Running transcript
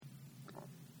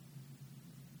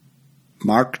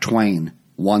Mark Twain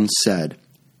once said,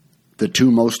 "The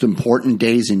two most important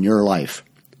days in your life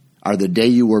are the day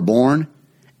you were born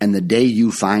and the day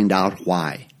you find out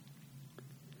why."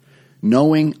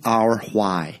 Knowing our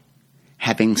why,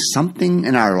 having something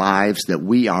in our lives that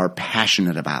we are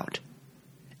passionate about,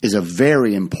 is a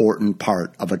very important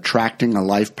part of attracting a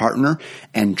life partner,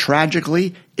 and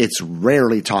tragically, it's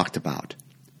rarely talked about.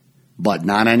 But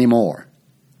not anymore.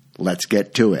 Let's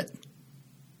get to it.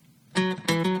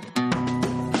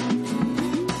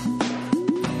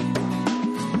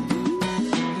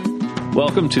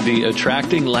 Welcome to the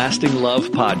Attracting Lasting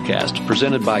Love podcast,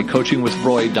 presented by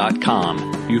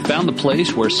CoachingWithRoy.com. You found the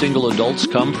place where single adults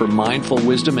come for mindful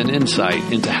wisdom and insight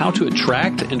into how to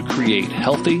attract and create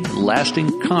healthy,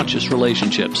 lasting, conscious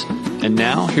relationships. And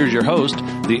now, here's your host,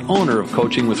 the owner of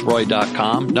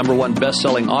CoachingWithRoy.com, #1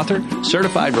 best-selling author,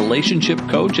 certified relationship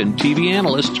coach, and TV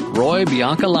analyst, Roy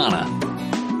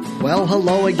Biancalana. Well,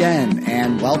 hello again,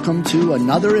 and welcome to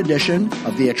another edition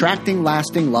of the Attracting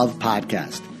Lasting Love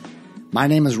podcast. My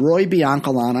name is Roy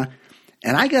Biancalana,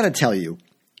 and I got to tell you,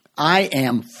 I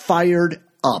am fired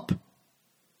up,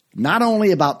 not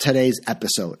only about today's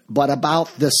episode, but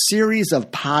about the series of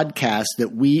podcasts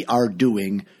that we are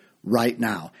doing right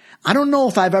now. I don't know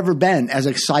if I've ever been as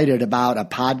excited about a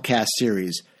podcast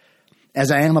series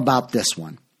as I am about this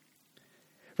one,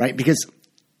 right? Because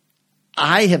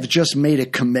I have just made a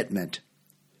commitment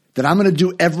that I'm going to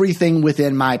do everything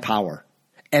within my power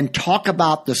and talk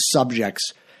about the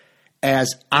subjects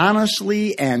as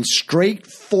honestly and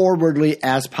straightforwardly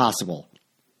as possible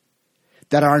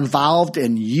that are involved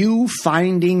in you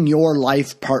finding your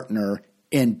life partner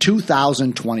in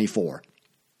 2024.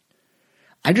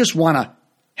 I just want to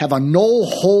have a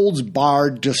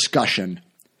no-holds-barred discussion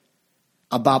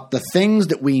about the things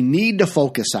that we need to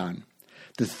focus on,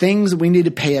 the things that we need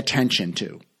to pay attention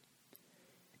to,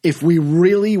 if we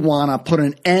really want to put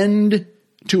an end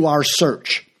to our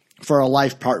search for a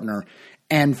life partner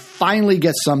and finally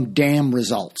get some damn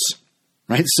results,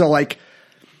 right? So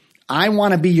I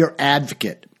want to be your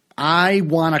advocate. I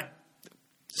want to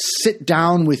sit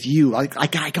down with you. I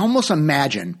can almost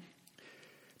imagine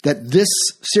that this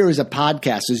series of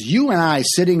podcasts is you and I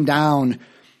sitting down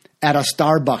at a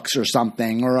Starbucks or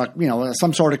something, or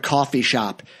some sort of coffee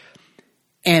shop,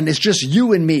 and it's just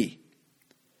you and me.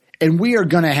 And we are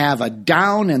going to have a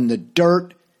down in the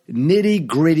dirt,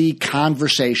 nitty-gritty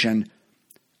conversation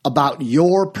about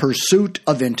your pursuit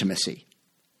of intimacy,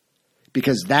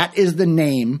 because that is the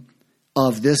name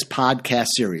of this podcast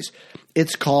series.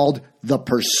 It's called The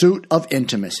Pursuit of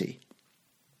Intimacy.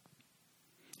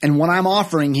 And what I'm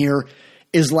offering here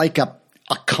is like a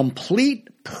complete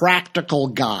practical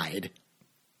guide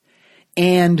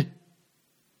and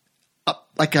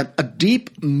like a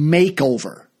deep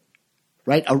makeover,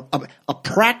 right? A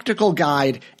practical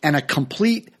guide and a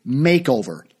complete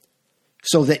makeover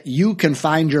so that you can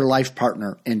find your life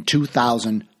partner in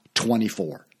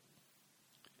 2024.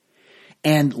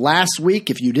 And last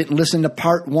week, if you didn't listen to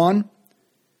part 1,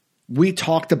 we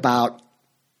talked about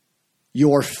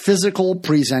your physical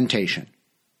presentation.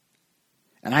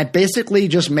 And I basically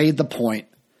just made the point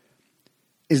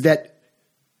is that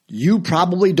you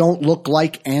probably don't look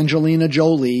like Angelina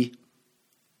Jolie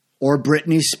or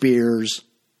Britney Spears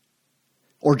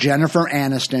or Jennifer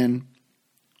Aniston,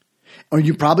 or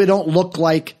you probably don't look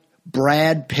like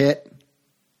Brad Pitt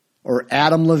or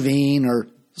Adam Levine or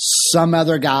some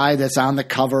other guy that's on the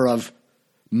cover of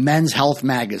Men's Health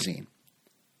magazine.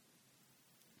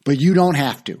 But you don't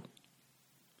have to.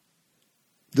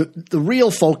 The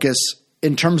real focus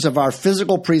in terms of our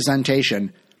physical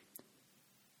presentation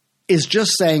is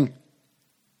just saying,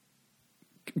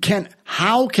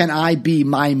 how can I be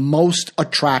my most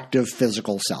attractive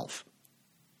physical self?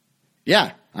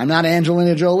 Yeah, I'm not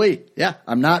Angelina Jolie. Yeah,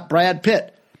 I'm not Brad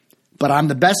Pitt. But I'm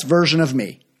the best version of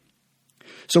me.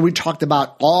 So we talked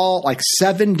about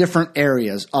 7 different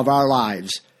areas of our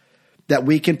lives that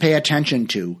we can pay attention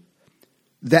to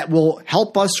that will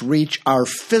help us reach our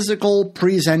physical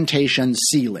presentation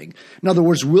ceiling. In other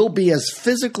words, we'll be as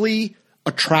physically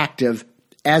attractive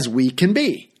as we can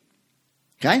be.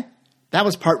 Okay? That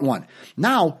was part 1.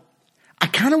 Now, I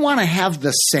kind of want to have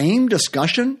the same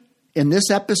discussion in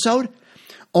this episode,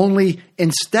 only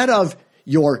instead of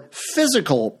your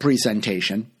physical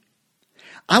presentation,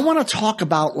 I want to talk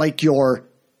about your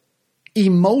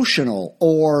emotional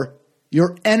or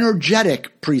your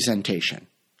energetic presentation.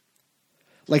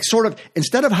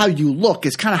 Instead of how you look,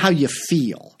 it's kind of how you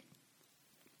feel.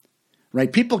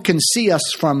 Right? People can see us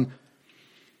from,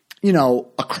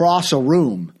 across a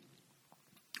room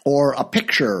or a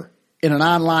picture in an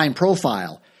online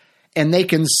profile, and they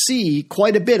can see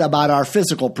quite a bit about our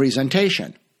physical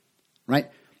presentation. right?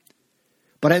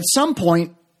 But at some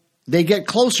point, they get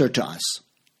closer to us.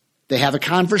 They have a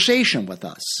conversation with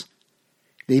us.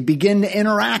 They begin to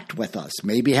interact with us,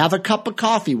 maybe have a cup of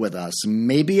coffee with us.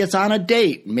 Maybe it's on a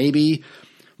date. Maybe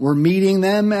we're meeting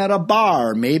them at a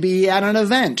bar, maybe at an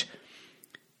event.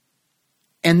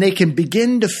 And they can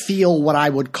begin to feel what I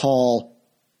would call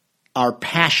our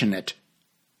passionate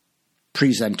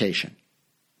presentation.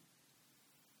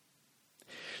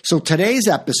 So today's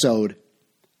episode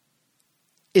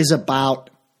is about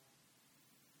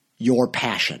your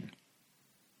passion.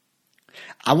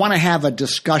 I want to have a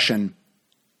discussion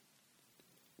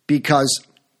because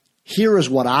here is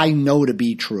what I know to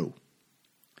be true.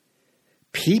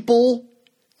 People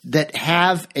that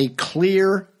have a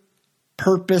clear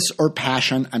purpose or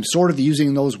passion, I'm sort of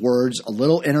using those words a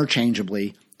little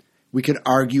interchangeably. We could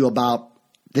argue about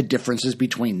the differences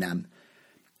between them.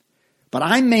 But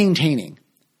I'm maintaining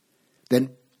that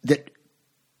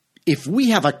if we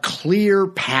have a clear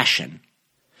passion,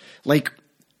 like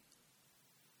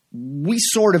we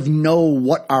sort of know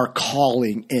what our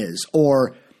calling is,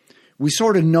 or we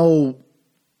sort of know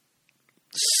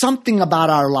something about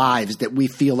our lives that we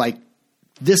feel like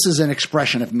this is an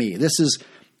expression of me. This is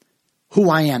who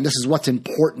I am. This is what's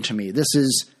important to me. This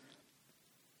is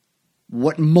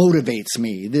what motivates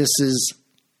me. This is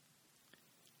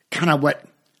kind of what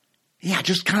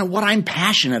I'm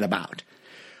passionate about.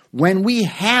 When we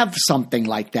have something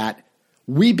like that,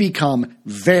 we become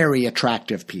very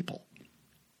attractive people.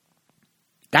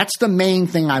 That's the main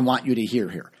thing I want you to hear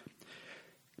here.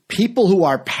 People who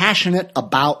are passionate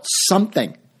about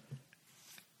something.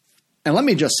 And let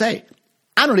me just say,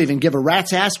 I don't even give a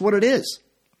rat's ass what it is.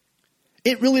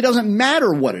 It really doesn't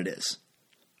matter what it is.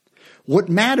 What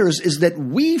matters is that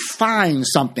we find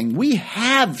something, we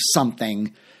have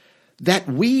something that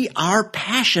we are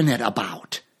passionate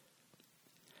about.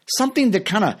 Something that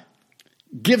kind of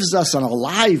gives us an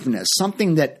aliveness,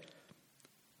 something that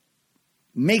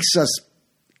makes us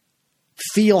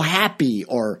feel happy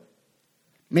or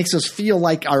makes us feel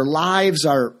like our lives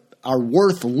are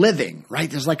worth living, right?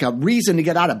 There's like a reason to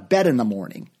get out of bed in the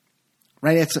morning,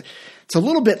 right? It's a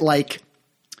little bit like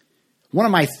one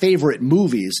of my favorite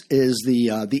movies is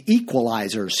the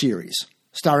Equalizer series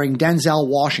starring Denzel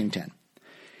Washington.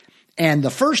 And the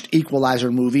first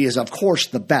Equalizer movie is, of course,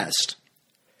 the best.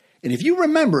 And if you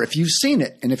remember, if you've seen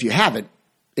it, and if you haven't,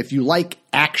 if you like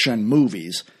action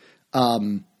movies,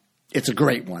 it's a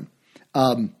great one.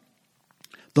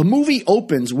 The movie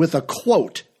opens with a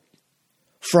quote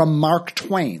from Mark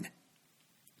Twain.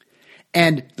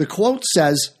 And the quote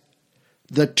says,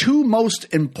 "The two most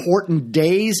important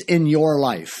days in your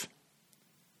life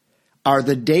are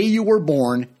the day you were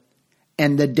born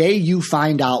and the day you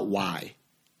find out why."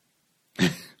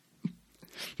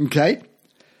 Okay?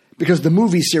 Because the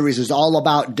movie series is all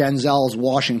about Denzel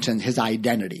Washington, his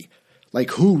identity. Like,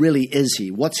 who really is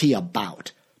he? What's he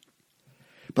about?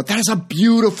 But that is a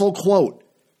beautiful quote.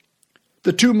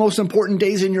 The two most important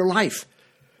days in your life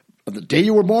are the day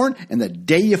you were born and the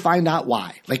day you find out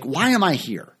why. Like, why am I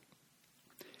here?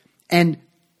 And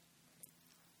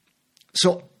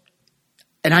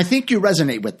I think you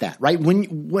resonate with that, right?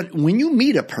 When you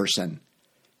meet a person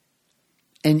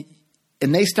and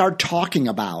they start talking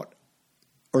about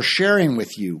or sharing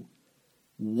with you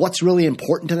what's really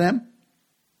important to them,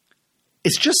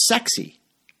 it's just sexy.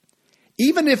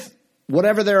 Even if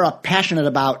whatever they're passionate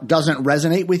about doesn't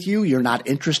resonate with you, you're not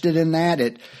interested in that,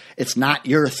 it's not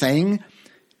your thing.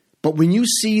 But when you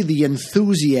see the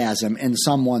enthusiasm in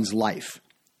someone's life,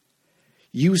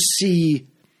 you see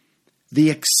the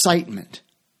excitement,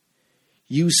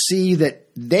 you see that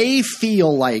they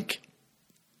feel like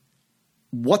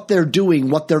what they're doing,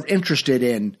 what they're interested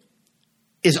in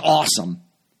is awesome,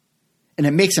 and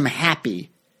it makes them happy,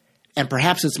 and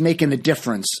perhaps it's making a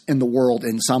difference in the world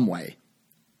in some way,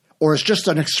 or it's just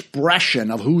an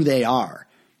expression of who they are.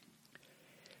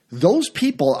 Those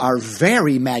people are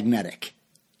very magnetic.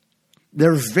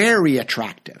 They're very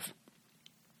attractive.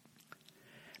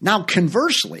 Now,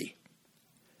 conversely,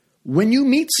 when you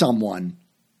meet someone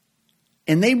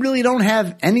and they really don't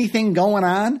have anything going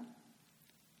on,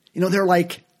 they're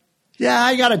like, yeah,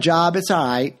 I got a job, it's all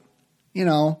right,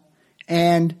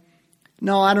 and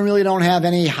no, I don't have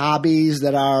any hobbies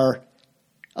that are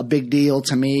a big deal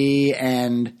to me,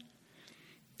 and,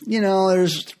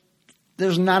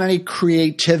 there's not any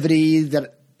creativity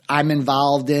that I'm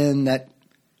involved in that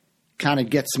kind of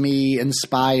gets me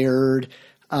inspired.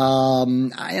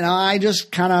 I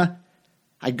just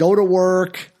I go to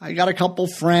work. I got a couple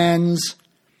friends.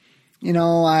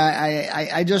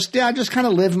 I just kind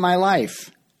of live my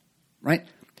life, right?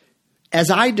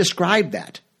 As I describe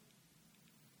that,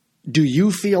 Do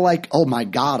you feel like, oh my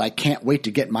God, I can't wait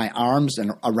to get my arms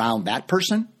around that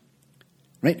person?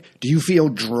 Right? Do you feel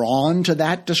drawn to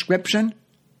that description?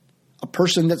 A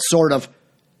person that's sort of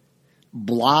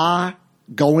blah,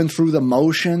 going through the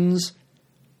motions,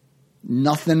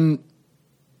 nothing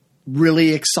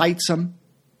really excites them.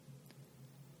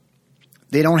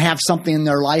 They don't have something in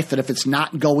their life that if it's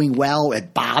not going well,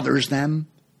 it bothers them.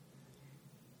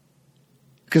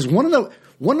 Because one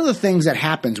of the things that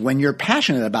happens when you're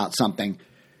passionate about something,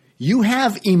 you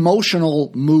have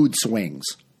emotional mood swings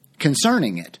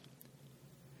concerning it.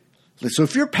 So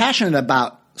if you're passionate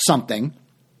about something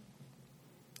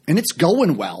and it's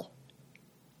going well,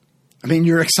 I mean,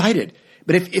 you're excited.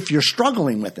 But if you're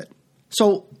struggling with it,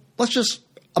 so let's just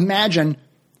imagine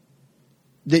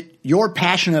that you're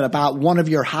passionate about one of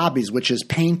your hobbies, which is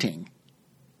painting.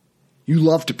 You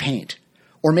love to paint,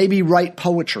 or maybe write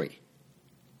poetry,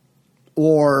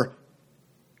 or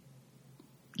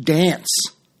dance,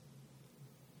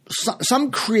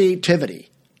 some creativity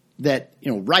that,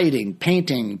 writing,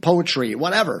 painting, poetry,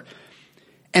 whatever.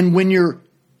 And when you're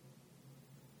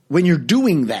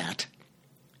doing that,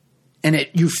 and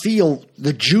you feel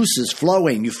the juices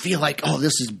flowing, you feel like, oh,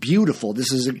 this is beautiful.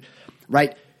 This is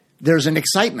right. There's an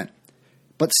excitement.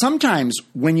 But sometimes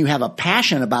when you have a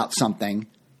passion about something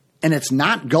and it's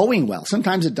not going well,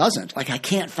 sometimes it doesn't. Like, I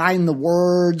can't find the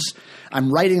words.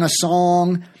 I'm writing a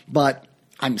song, but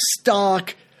I'm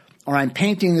stuck, or I'm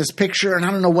painting this picture and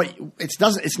I don't know what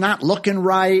it's not looking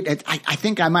right. I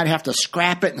think I might have to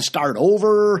scrap it and start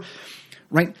over.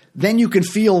 Right? Then you can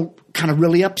feel kind of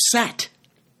really upset.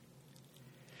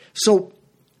 So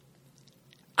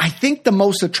I think the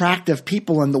most attractive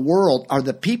people in the world are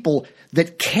the people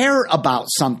that care about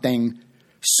something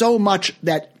so much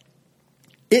that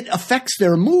it affects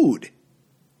their mood.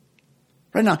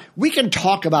 Right now, we can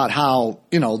talk about how,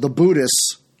 the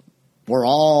Buddhists were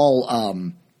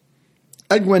all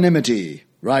equanimity,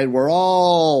 right? We're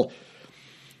all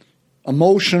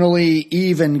emotionally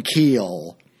even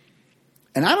keel.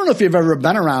 And I don't know if you've ever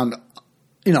been around,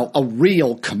 a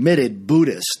real committed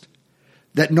Buddhist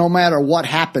that no matter what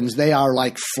happens, they are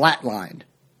like flatlined.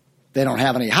 They don't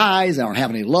have any highs. They don't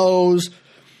have any lows,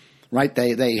 right?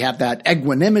 They have that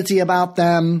equanimity about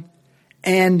them.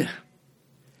 And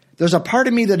there's a part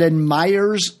of me that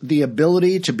admires the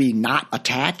ability to be not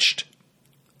attached,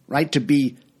 right? To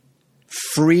be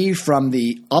free from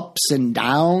the ups and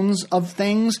downs of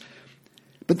things.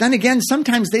 But then again,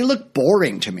 sometimes they look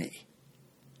boring to me.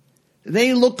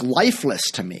 They look lifeless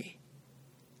to me.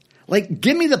 Like,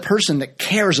 give me the person that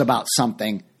cares about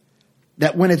something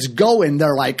that when it's going,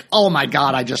 they're like, oh my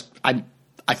God,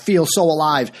 I feel so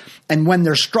alive. And when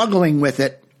they're struggling with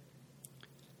it,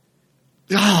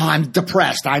 oh, I'm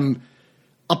depressed. I'm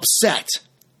upset,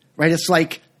 right? It's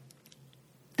like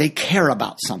they care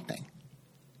about something.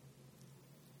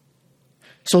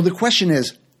 So the question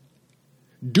is,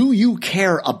 do you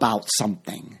care about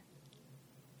something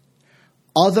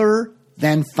other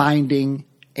than finding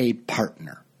a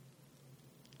partner?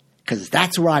 Because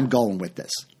that's where I'm going with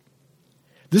this.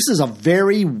 This is a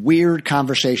very weird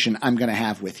conversation I'm going to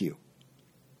have with you.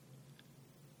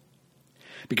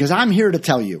 Because I'm here to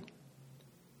tell you,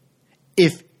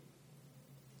 if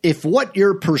what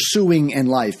you're pursuing in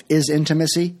life is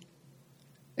intimacy,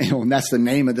 and that's the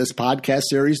name of this podcast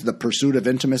series, The Pursuit of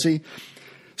Intimacy.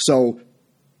 So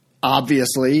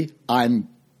obviously I'm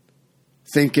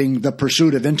thinking the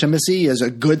pursuit of intimacy is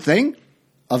a good thing,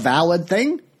 a valid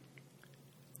thing.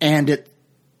 And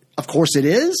of course it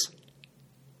is.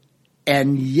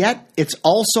 And yet it's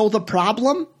also the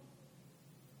problem,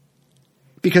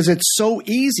 because it's so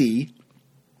easy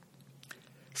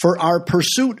for our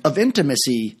pursuit of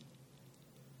intimacy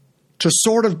to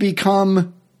sort of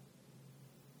become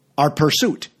our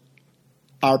pursuit,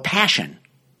 our passion.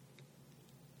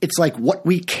 It's like what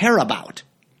we care about.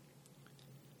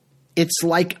 It's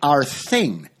like our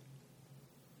thing.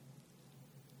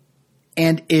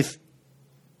 And if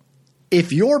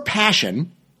your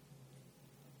passion,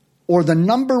 or the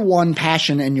number one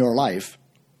passion in your life,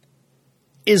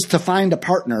 is to find a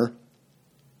partner,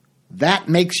 that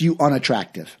makes you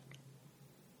unattractive.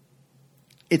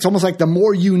 It's almost like the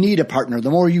more you need a partner, the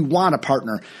more you want a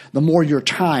partner, the more your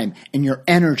time and your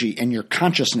energy and your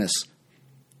consciousness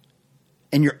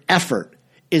and your effort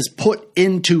is put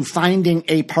into finding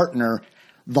a partner,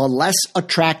 the less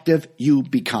attractive you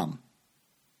become.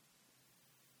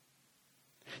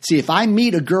 See, if I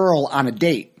meet a girl on a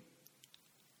date,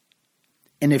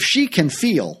 and if she can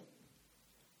feel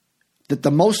that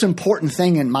the most important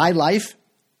thing in my life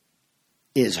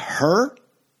is her,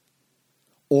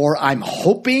 or I'm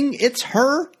hoping it's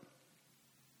her,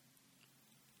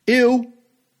 ew,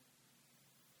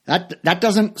 That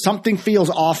doesn't, something feels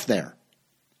off there.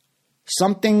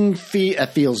 Something it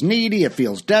feels needy, it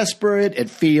feels desperate, it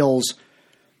feels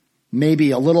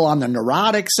maybe a little on the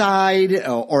neurotic side,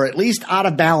 or at least out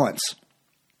of balance.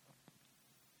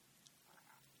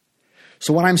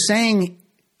 So what I'm saying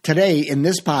today in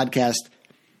this podcast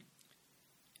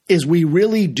is we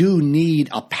really do need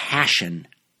a passion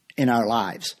in our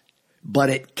lives, but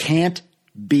it can't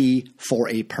be for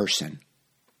a person.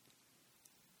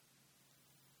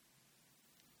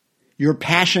 Your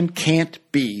passion can't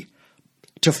be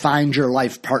to find your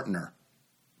life partner.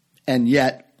 And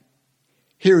yet,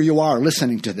 here you are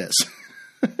listening to this.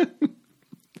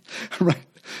 Right.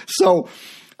 So,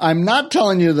 I'm not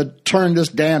telling you to turn this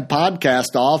damn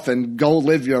podcast off and go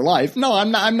live your life. No,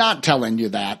 I'm not telling you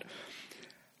that.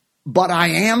 But I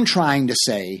am trying to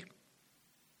say,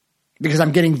 because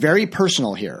I'm getting very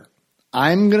personal here,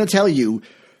 I'm going to tell you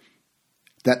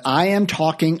that I am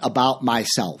talking about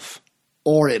myself,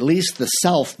 or at least the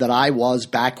self that I was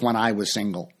back when I was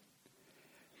single.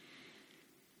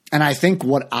 And I think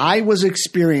what I was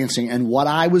experiencing and what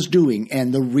I was doing,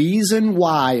 and the reason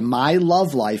why my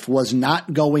love life was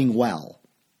not going well,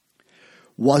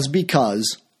 was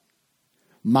because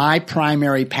my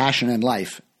primary passion in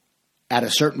life at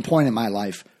a certain point in my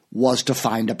life was to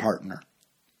find a partner.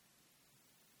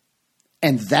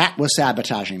 And that was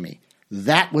sabotaging me.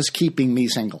 That was keeping me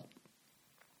single.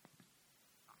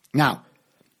 Now,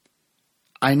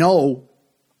 I know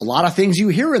a lot of things you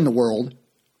hear in the world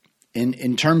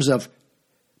in terms of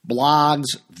blogs,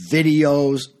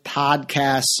 videos,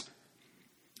 podcasts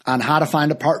on how to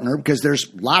find a partner, because there's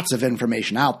lots of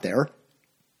information out there.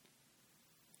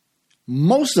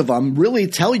 Most of them really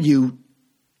tell you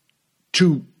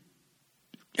to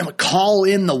call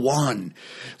in the one,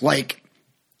 like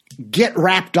get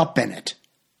wrapped up in it,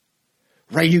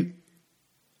 right?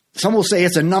 Some will say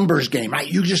it's a numbers game, right?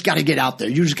 You just got to get out there.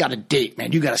 You just got to date,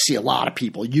 man. You got to see a lot of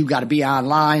people. You got to be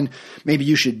online. Maybe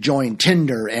you should join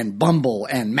Tinder and Bumble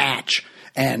and Match,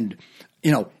 and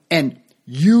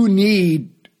you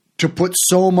need to put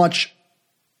so much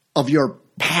of your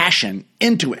passion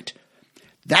into it.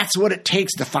 That's what it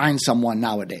takes to find someone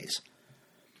nowadays.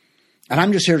 And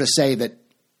I'm just here to say that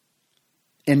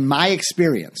in my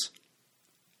experience,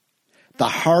 the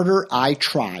harder I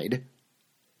tried,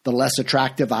 the less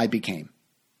attractive I became.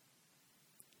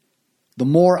 The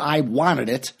more I wanted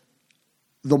it,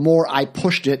 the more I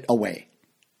pushed it away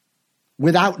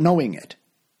without knowing it.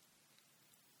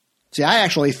 See, I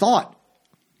actually thought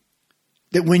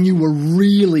that when you were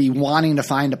really wanting to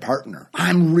find a partner,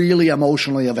 I'm really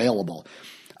emotionally available,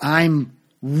 I'm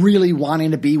really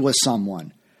wanting to be with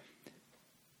someone,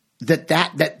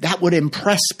 that would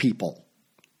impress people.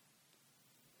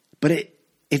 But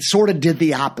it sort of did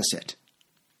the opposite.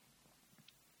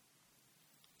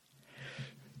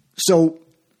 So,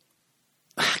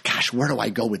 gosh, where do I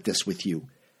go with this with you?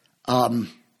 I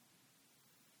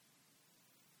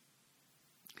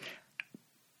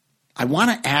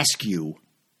want to ask you,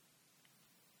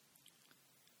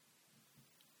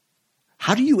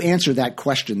 how do you answer that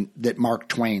question that Mark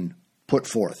Twain put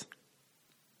forth?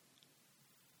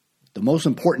 The most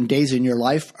important days in your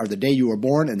life are the day you were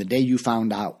born and the day you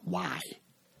found out why.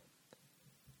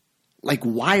 Like,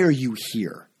 why are you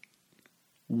here?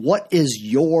 What is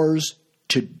yours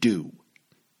to do?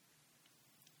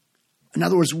 In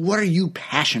other words, what are you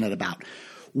passionate about?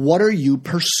 What are you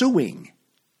pursuing?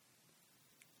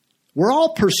 We're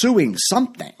all pursuing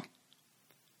something.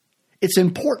 It's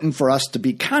important for us to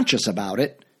be conscious about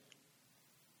it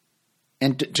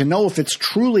and to know if it's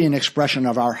truly an expression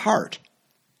of our heart.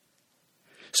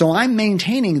 So I'm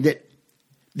maintaining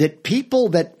that people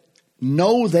that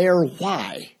know their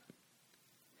why,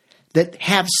 that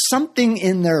have something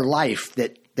in their life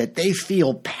that they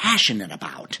feel passionate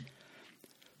about,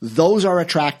 those are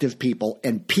attractive people,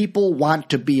 and people want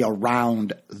to be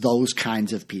around those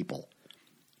kinds of people.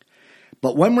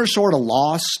 But when we're sort of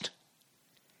lost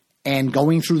and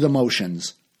going through the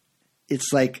motions,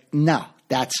 it's like, no,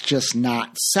 that's just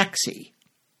not sexy.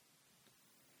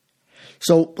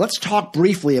 So let's talk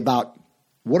briefly about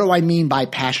what do I mean by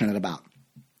passionate about.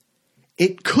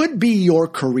 It could be your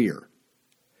career.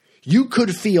 You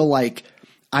could feel like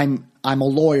I'm a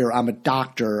lawyer, I'm a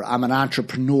doctor, I'm an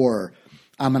entrepreneur,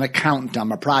 I'm an accountant,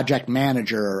 I'm a project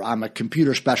manager, I'm a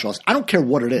computer specialist. I don't care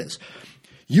what it is.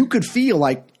 You could feel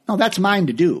like, no, that's mine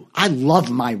to do. I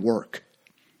love my work.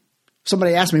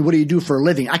 Somebody asked me, what do you do for a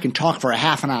living? I can talk for a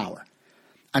half an hour.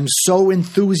 I'm so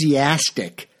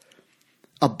enthusiastic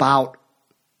about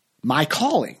my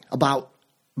calling, about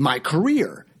my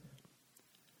career.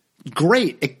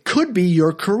 Great. It could be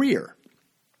your career.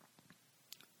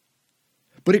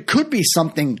 But it could be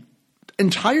something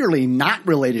entirely not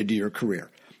related to your career.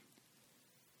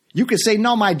 You could say,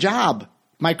 no, my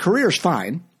career's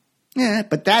fine. Yeah,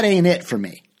 but that ain't it for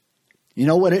me. You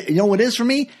know what it is for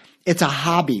me? It's a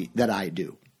hobby that I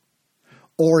do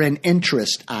or an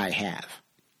interest I have.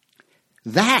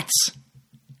 That's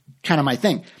kind of my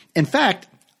thing. In fact,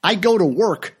 I go to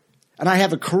work and I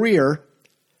have a career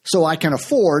so I can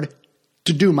afford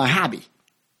to do my hobby.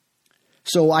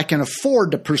 So I can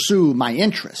afford to pursue my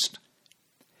interest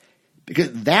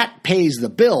because that pays the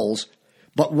bills.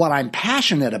 But what I'm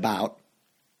passionate about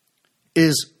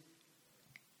is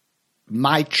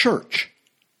my church,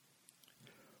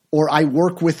 or I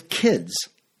work with kids,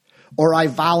 or I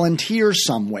volunteer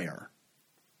somewhere.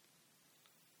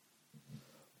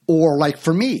 Or like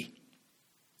for me,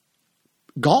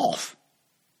 golf.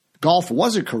 Golf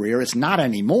was a career. It's not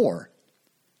anymore.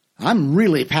 I'm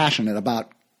really passionate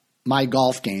about my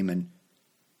golf game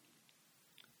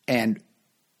and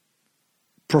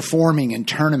performing in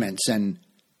tournaments. And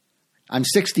I'm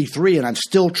 63 and I'm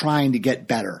still trying to get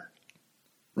better.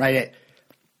 Right?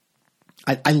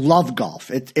 I love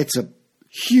golf. It's a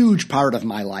huge part of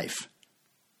my life.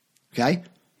 Okay?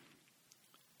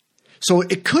 So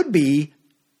it could be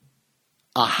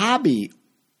a hobby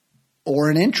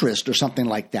or an interest or something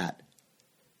like that.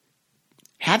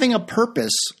 Having a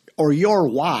purpose or your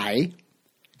why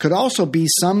could also be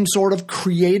some sort of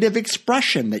creative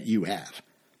expression that you have.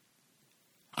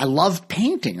 I love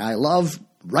painting. I love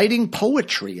writing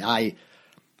poetry. God,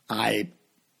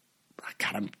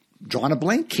 I'm drawing a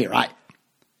blank here. I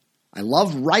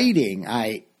love writing.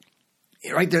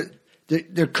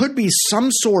 There could be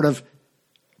some sort of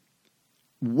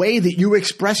way that you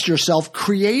express yourself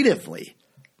creatively.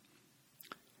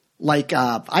 Like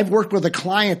I've worked with a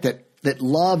client that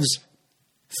loves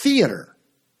theater,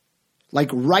 like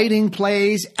writing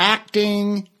plays,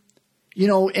 acting,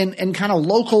 and kind of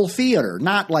local theater,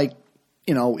 not like,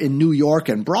 in New York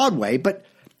and Broadway, but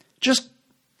just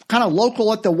kind of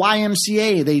local at the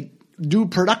YMCA. They do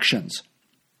productions.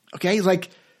 Okay. Like,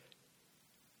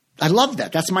 I love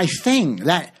that. That's my thing.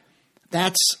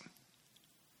 That's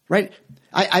right.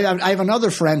 I have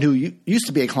another friend who used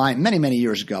to be a client many, many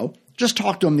years ago. Just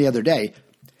talked to him the other day.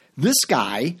 This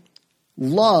guy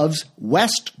loves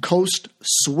West Coast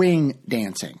swing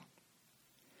dancing.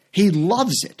 He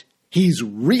loves it. He's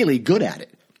really good at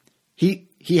it.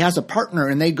 He has a partner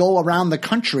and they go around the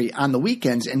country on the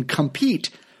weekends and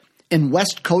compete in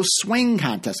West Coast swing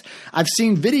contests. I've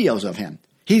seen videos of him.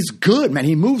 He's good, man.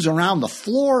 He moves around the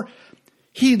floor.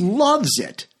 He loves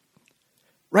it.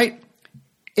 Right?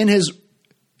 In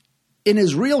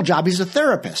his real job, he's a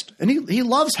therapist, and he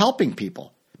loves helping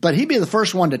people. But he'd be the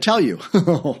first one to tell you,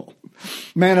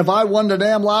 man, if I won the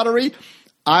damn lottery,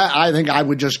 I think I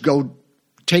would just go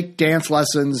take dance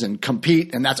lessons and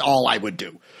compete, and that's all I would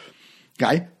do.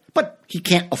 Okay? But he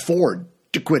can't afford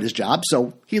to quit his job,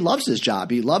 so he loves his job.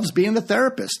 He loves being the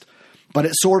therapist, but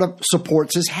it sort of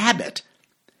supports his habit.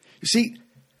 You see,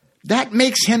 that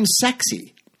makes him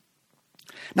sexy.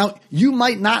 Now, you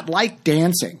might not like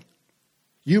dancing.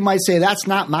 You might say, that's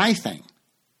not my thing.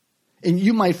 And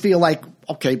you might feel like,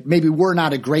 okay, maybe we're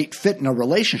not a great fit in a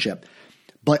relationship.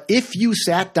 But if you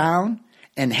sat down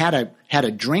and had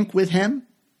a drink with him,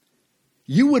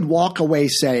 you would walk away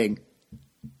saying,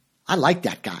 I like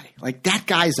that guy. Like, that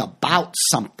guy's about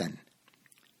something.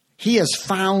 He has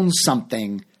found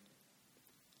something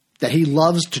that he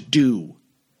loves to do.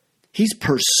 He's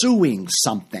pursuing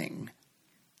something.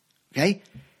 Okay?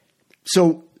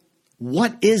 So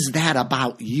what is that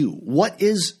about you? What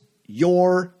is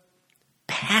your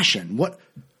passion?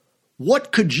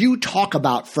 What could you talk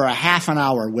about for a half an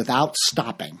hour without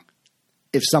stopping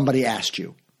if somebody asked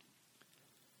you?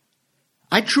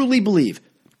 I truly believe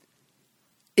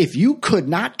if you could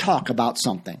not talk about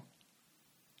something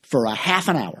for a half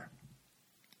an hour,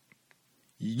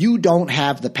 you don't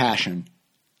have the passion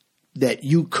that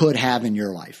you could have in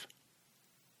your life.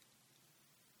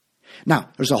 Now,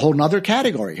 there's a whole nother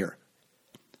category here.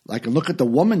 Like, look at the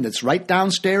woman that's right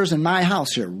downstairs in my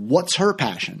house here. What's her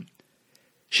passion?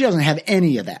 She doesn't have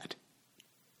any of that.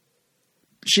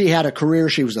 She had a career.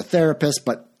 She was a therapist,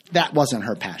 but that wasn't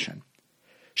her passion.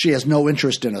 She has no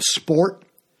interest in a sport.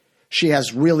 She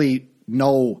has really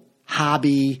no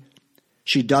hobby.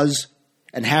 She does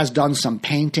and has done some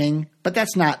painting, but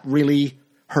that's not really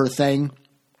her thing.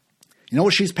 You know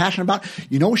what she's passionate about?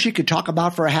 You know what she could talk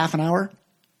about for a half an hour?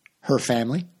 Her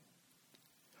family,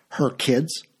 her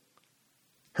kids,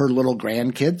 her little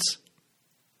grandkids.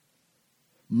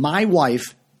 My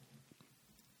wife,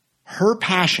 her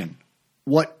passion,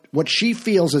 what she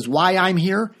feels is why I'm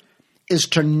here, is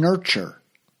to nurture,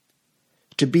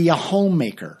 to be a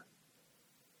homemaker,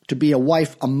 to be a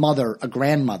wife, a mother, a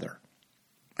grandmother.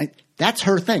 Right? That's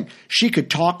her thing. She could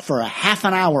talk for a half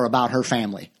an hour about her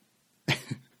family.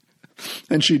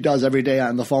 And she does every day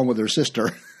on the phone with her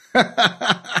sister.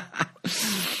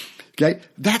 Okay?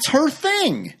 That's her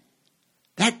thing.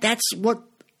 That's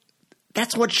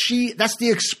the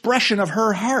expression of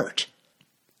her heart.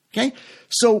 Okay?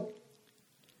 So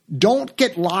don't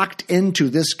get locked into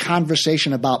this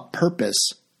conversation about purpose,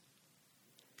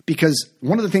 because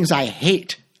one of the things I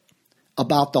hate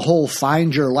about the whole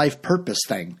find your life purpose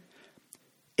thing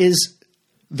is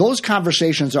those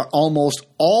conversations are almost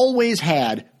always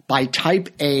had by type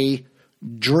A,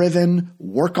 driven,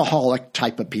 workaholic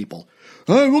type of people.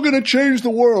 Hey, we're going to change the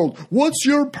world. What's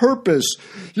your purpose?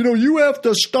 You have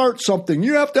to start something.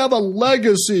 You have to have a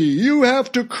legacy. You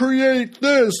have to create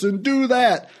this and do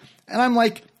that. And I'm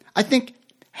like, I think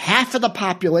half of the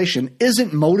population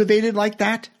isn't motivated like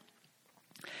that.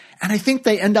 And I think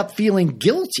they end up feeling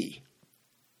guilty.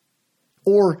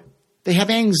 Or they have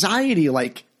anxiety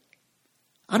like,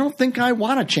 I don't think I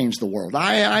want to change the world.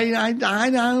 I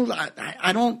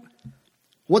don't,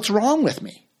 what's wrong with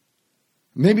me?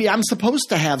 Maybe I'm supposed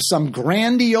to have some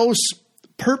grandiose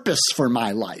purpose for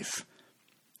my life.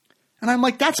 And I'm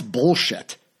like, that's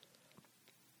bullshit.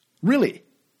 Really.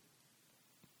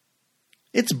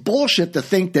 It's bullshit to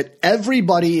think that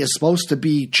everybody is supposed to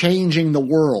be changing the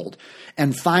world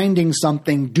and finding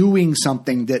something, doing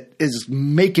something that is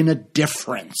making a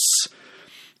difference.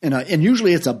 And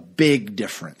usually it's a big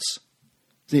difference.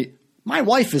 See, my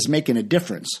wife is making a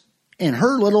difference in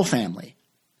her little family.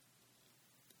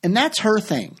 And that's her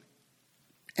thing.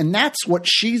 And that's what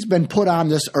she's been put on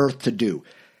this earth to do.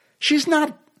 She's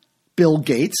not Bill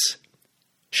Gates.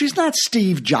 She's not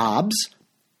Steve Jobs.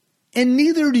 And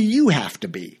neither do you have to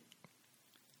be.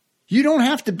 You don't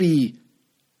have to be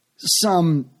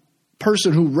some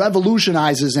person who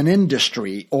revolutionizes an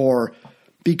industry or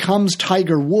becomes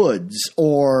Tiger Woods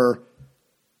or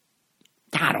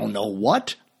I don't know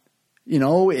what.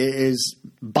 Is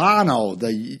Bono,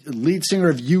 the lead singer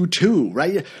of U2,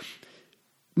 right?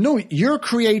 No, your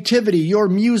creativity, your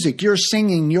music, your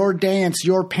singing, your dance,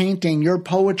 your painting, your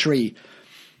poetry,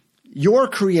 your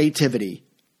creativity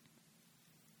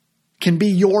can be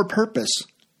your purpose.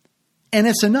 And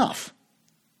it's enough.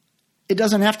 It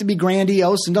doesn't have to be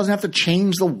grandiose and doesn't have to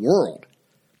change the world.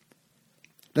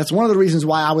 That's one of the reasons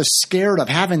why I was scared of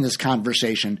having this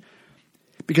conversation,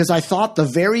 because I thought the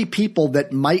very people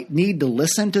that might need to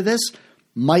listen to this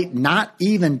might not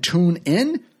even tune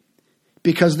in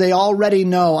because they already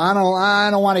know, I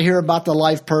don't want to hear about the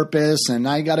life purpose and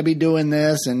I got to be doing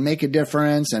this and make a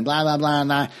difference and blah, blah, blah,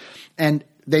 blah. And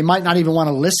they might not even want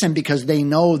to listen because they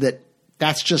know that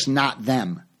that's just not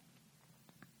them.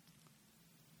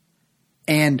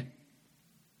 And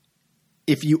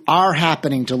if you are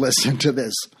happening to listen to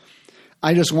this,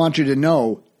 I just want you to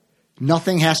know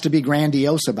nothing has to be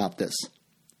grandiose about this.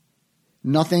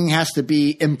 Nothing has to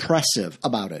be impressive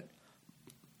about it.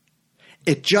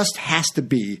 It just has to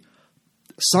be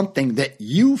something that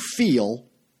you feel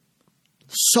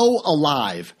so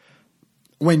alive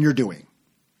when you're doing.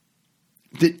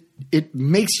 That it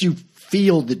makes you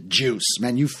feel the juice,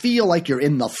 man. You feel like you're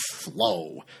in the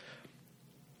flow.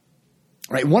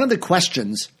 Right? One of the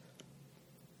questions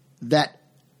that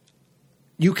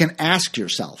you can ask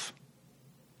yourself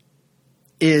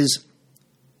is,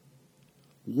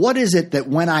 what is it that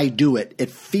when I do it,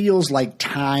 it feels like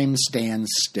time stands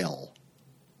still?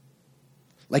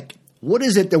 Like, what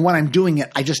is it that when I'm doing it,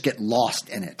 I just get lost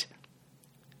in it?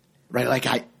 Right?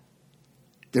 Like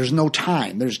there's no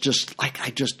time. There's just like,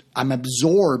 I'm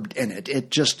absorbed in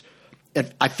it.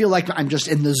 I feel like I'm just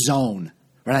in the zone,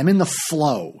 right? I'm in the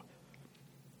flow.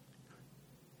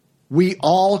 We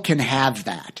all can have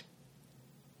that.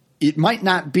 It might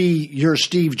not be your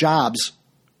Steve Jobs,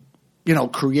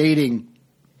 creating,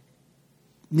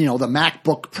 the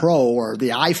MacBook Pro or the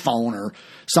iPhone or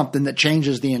something that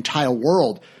changes the entire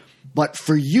world. But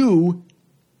for you,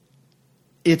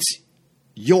 it's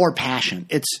your passion.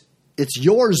 It's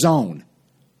your zone.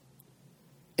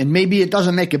 And maybe it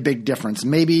doesn't make a big difference.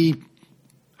 Maybe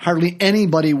hardly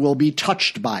anybody will be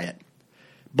touched by it.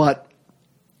 But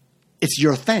it's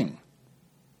your thing.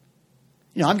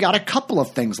 I've got a couple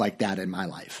of things like that in my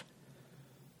life.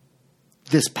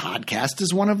 This podcast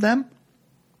is one of them.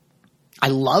 I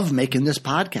love making this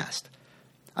podcast.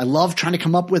 I love trying to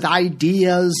come up with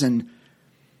ideas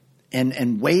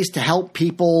and ways to help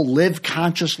people live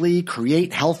consciously,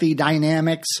 create healthy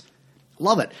dynamics.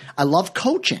 Love it. I love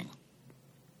coaching.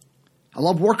 I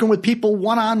love working with people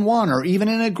one-on-one or even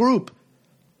in a group,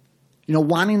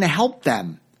 wanting to help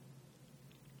them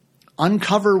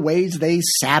uncover ways they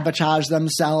sabotage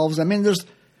themselves. I mean,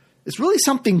 it's really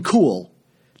something cool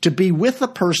to be with a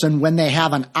person when they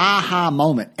have an aha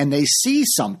moment and they see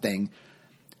something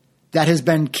that has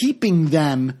been keeping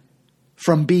them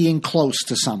from being close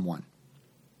to someone.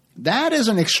 That is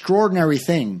an extraordinary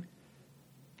thing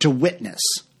to witness.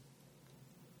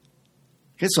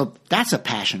 Okay, so that's a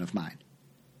passion of mine.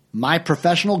 My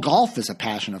professional golf is a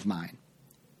passion of mine.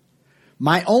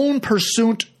 My own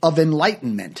pursuit of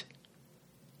enlightenment.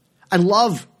 I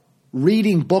love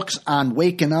reading books on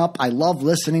waking up. I love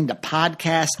listening to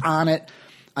podcasts on it.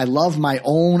 I love my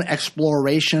own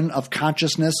exploration of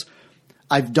consciousness.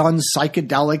 I've done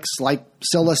psychedelics like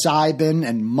psilocybin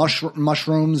and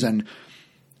mushrooms and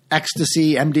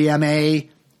ecstasy, MDMA,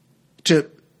 to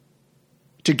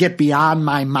get beyond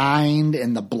my mind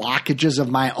and the blockages of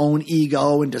my own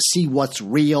ego and to see what's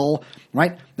real,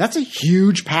 right? That's a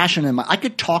huge passion in I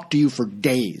could talk to you for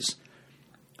days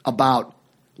about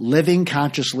living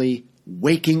consciously,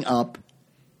 waking up,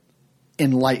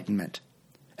 enlightenment.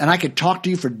 And I could talk to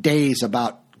you for days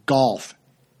about golf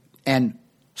and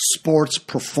sports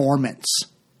performance.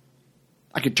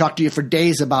 I could talk to you for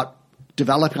days about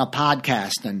developing a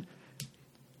podcast and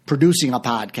producing a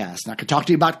podcast. And I could talk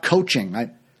to you about coaching.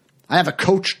 I have a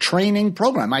coach training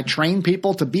program. I train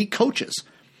people to be coaches,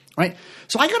 right?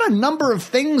 So I got a number of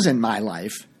things in my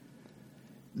life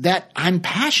that I'm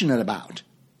passionate about.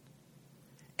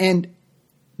 And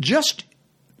just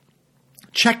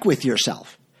check with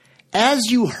yourself.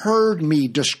 As you heard me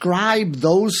describe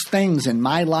those things in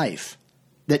my life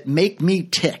that make me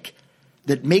tick,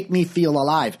 that make me feel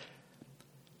alive,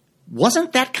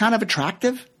 wasn't that kind of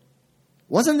attractive?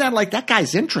 Wasn't that like, that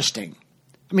guy's interesting?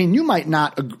 I mean, you might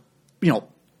not,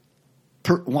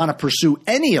 want to pursue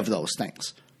any of those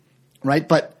things, right?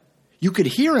 But you could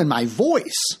hear in my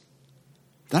voice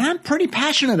that I'm pretty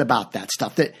passionate about that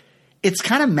stuff, that it's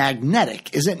kind of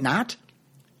magnetic, is it not?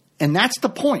 And that's the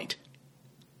point.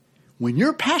 When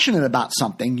you're passionate about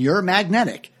something, you're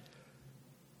magnetic.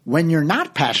 When you're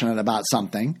not passionate about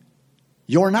something,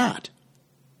 you're not.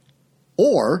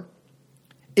 Or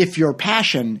if your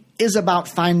passion is about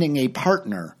finding a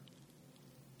partner,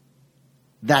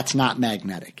 that's not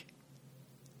magnetic.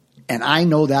 And I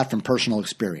know that from personal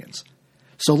experience.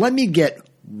 So let me get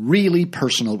really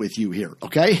personal with you here,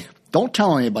 okay? Don't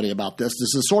tell anybody about this.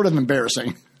 This is sort of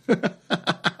embarrassing.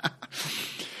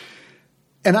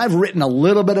 And I've written a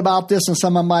little bit about this in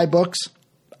some of my books.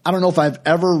 I don't know if I've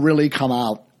ever really come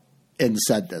out and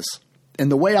said this.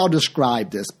 And the way I'll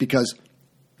describe this, because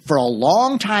for a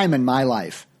long time in my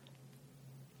life,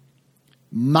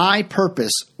 my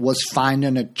purpose was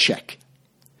finding a chick.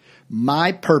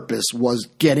 My purpose was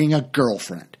getting a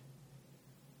girlfriend,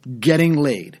 getting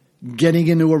laid, getting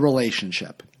into a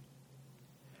relationship.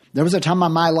 There was a time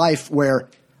in my life where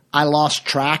I lost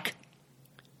track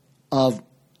of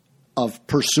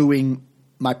pursuing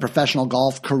my professional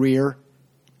golf career.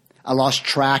 I lost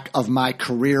track of my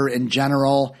career in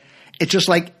general. It's just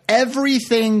like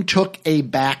everything took a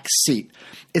back seat.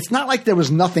 It's not like there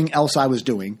was nothing else I was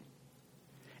doing.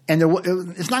 And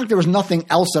it's not like there was nothing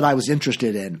else that I was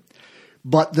interested in.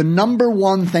 But the number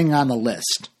one thing on the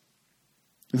list,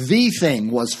 the thing,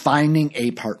 was finding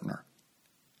a partner.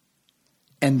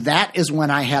 And that is when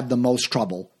I had the most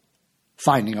trouble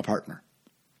finding a partner.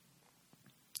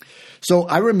 So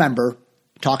I remember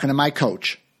talking to my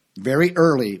coach very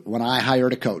early when I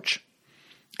hired a coach.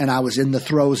 And I was in the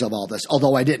throes of all this,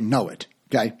 although I didn't know it,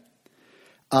 okay?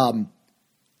 I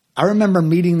remember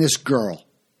meeting this girl.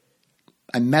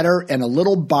 I met her in a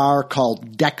little bar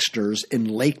called Dexter's in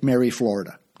Lake Mary,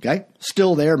 Florida, okay?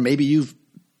 Still there. Maybe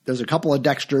there's a couple of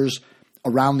Dexter's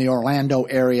around the Orlando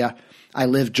area. I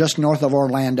lived just north of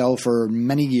Orlando for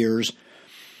many years.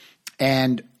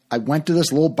 And I went to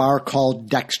this little bar called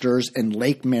Dexter's in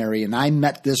Lake Mary, and I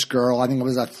met this girl. I think it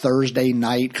was a Thursday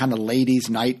night, kind of ladies'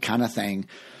 night kind of thing.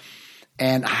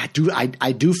 And I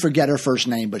do forget her first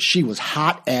name, but she was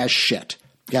hot as shit.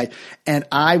 Okay. And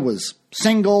I was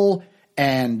single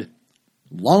and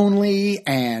lonely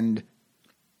and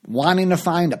wanting to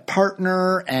find a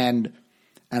partner. And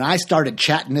I started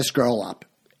chatting this girl up.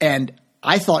 And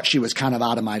I thought she was kind of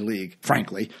out of my league,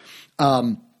 frankly.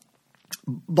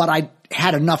 But I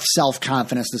had enough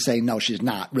self-confidence to say, no, she's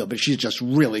not real, but she's just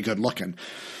really good looking.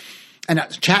 And I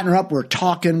was chatting her up. We're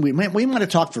talking. We might have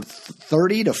talked for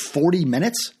 30 to 40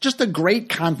 minutes. Just a great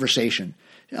conversation.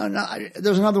 There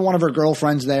was another one of her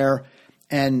girlfriends there.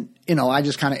 And, I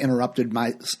just kind of interrupted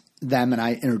them and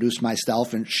I introduced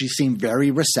myself. And she seemed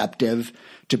very receptive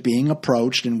to being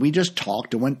approached. And we just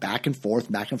talked and went back and forth.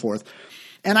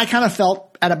 And I kind of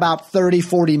felt at about 30,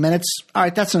 40 minutes, all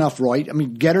right, that's enough, Roy. I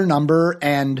mean, get her number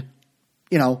and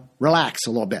relax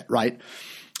a little bit, right?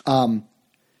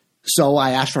 So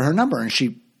I asked for her number, and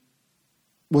she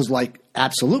was like,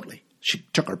 absolutely. She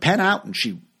took her pen out and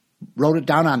she wrote it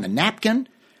down on the napkin,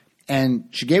 and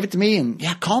she gave it to me, and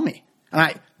call me.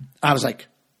 And I was like,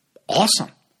 awesome.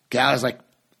 Okay, I was like,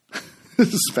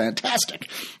 this is fantastic.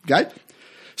 Okay.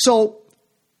 So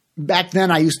back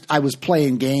then I was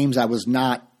playing games. I was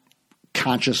not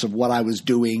conscious of what I was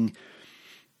doing.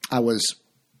 I was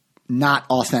not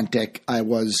authentic. I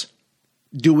was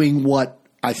doing what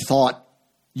I thought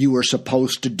you were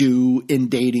supposed to do in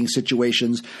dating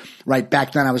situations. Right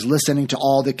back then I was listening to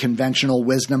all the conventional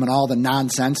wisdom and all the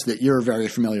nonsense that you're very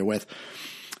familiar with.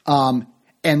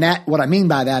 And that, what I mean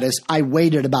by that is I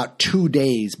waited about 2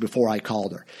 days before I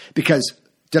called her, because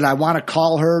did I want to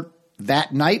call her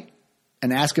that night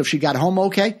and ask if she got home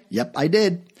okay? Yep, I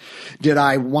did. Did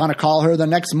I want to call her the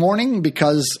next morning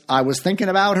because I was thinking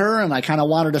about her and I kind of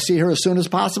wanted to see her as soon as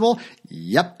possible?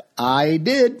 Yep, I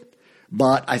did.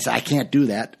 But I said, I can't do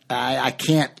that. I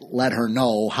can't let her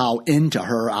know how into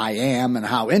her I am and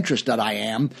how interested I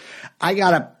am. I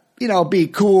got to, be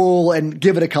cool and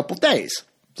give it a couple days.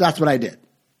 So that's what I did.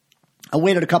 I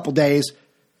waited a couple days,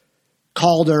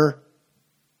 called her,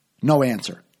 no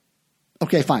answer.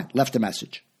 Okay, fine. Left a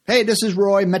message. Hey, this is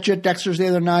Roy. Met you at Dexter's the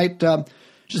other night.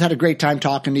 Just had a great time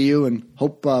talking to you and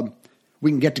hope we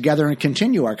can get together and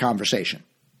continue our conversation.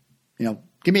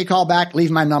 Give me a call back, leave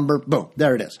my number. Boom.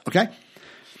 There it is. Okay?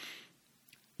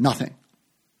 Nothing.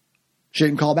 She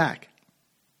didn't call back.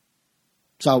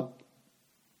 So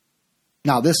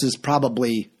now this is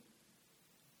probably,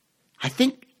 I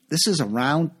think this is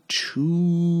around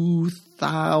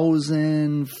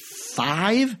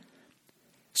 2005.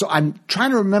 So I'm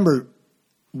trying to remember,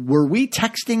 were we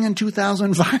texting in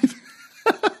 2005?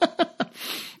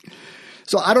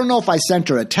 So I don't know if I sent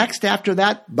her a text after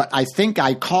that, but I think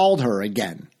I called her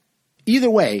again. Either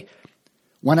way,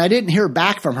 when I didn't hear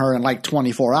back from her in like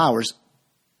 24 hours,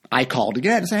 I called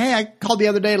again and said, hey, I called the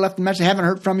other day, left a message, haven't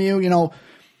heard from you,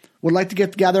 would like to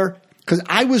get together. Because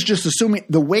I was just assuming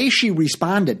the way she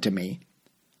responded to me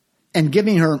and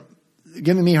giving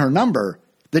me her number,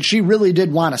 that she really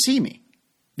did want to see me,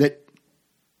 that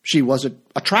she was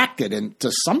attracted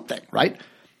into something, right?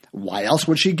 Why else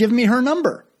would she give me her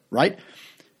number, right?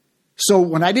 So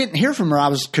when I didn't hear from her, I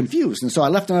was confused. And so I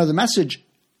left another message,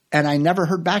 and I never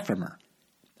heard back from her.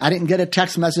 I didn't get a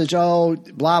text message, oh,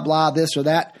 blah, blah, this or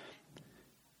that.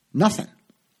 Nothing.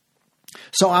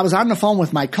 So I was on the phone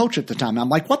with my coach at the time. I'm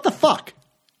like, what the fuck?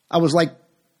 I was like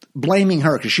blaming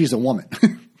her because she's a woman.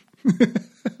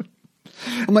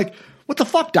 I'm like, what the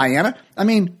fuck, Diana? I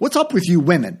mean, what's up with you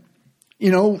women?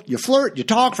 You flirt, you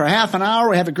talk for half an hour,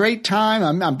 we have a great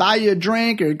time, I'm buy you a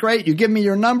drink, you're great, you give me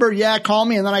your number, yeah, call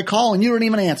me, and then I call and you don't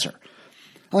even answer.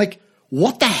 I'm like,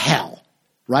 what the hell,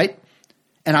 right?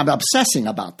 And I'm obsessing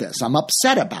about this. I'm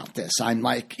upset about this. I'm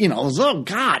like, oh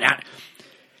God.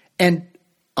 And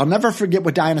I'll never forget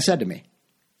what Diana said to me.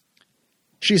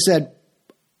 She said,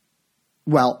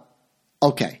 well,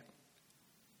 okay.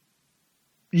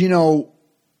 If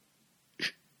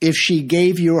she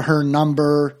gave you her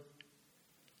number,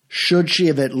 should she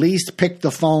have at least picked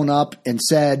the phone up and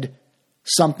said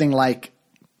something like,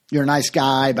 you're a nice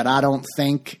guy, but I don't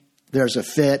think there's a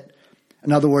fit?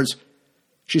 In other words,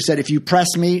 she said, if you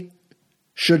press me,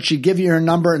 should she give you her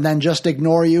number and then just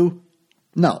ignore you?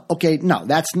 No. Okay, no,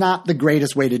 that's not the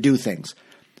greatest way to do things.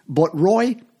 But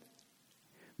Roy,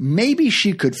 maybe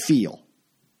she could feel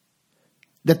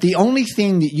that the only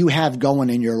thing that you have going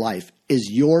in your life is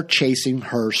you're chasing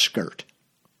her skirt.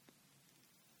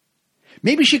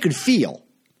 Maybe she could feel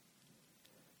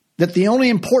that the only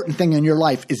important thing in your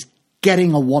life is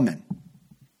getting a woman.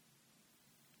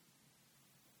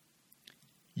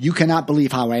 You cannot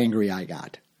believe how angry I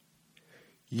got.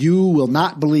 You will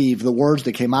not believe the words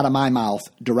that came out of my mouth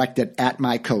directed at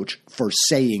my coach for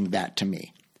saying that to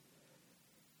me.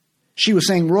 She was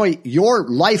saying, Roy, your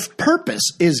life purpose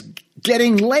is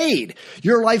getting laid.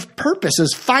 Your life purpose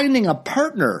is finding a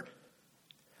partner.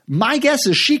 My guess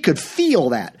is she could feel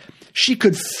that. She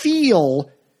could feel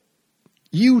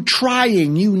you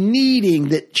trying, you needing,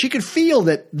 that she could feel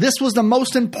that this was the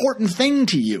most important thing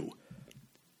to you.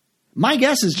 My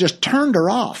guess is just turned her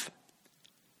off.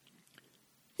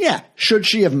 Yeah, should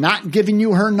she have not given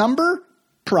you her number?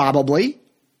 Probably.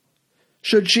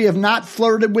 Should she have not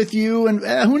flirted with you? And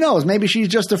who knows? Maybe she's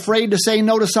just afraid to say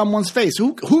no to someone's face.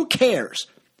 Who cares?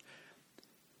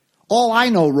 All I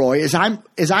know, Roy, is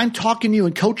I'm talking to you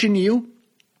and coaching you,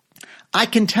 I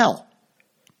can tell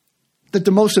that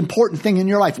the most important thing in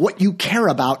your life, what you care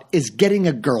about, is getting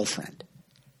a girlfriend.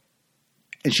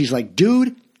 And she's like,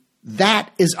 dude,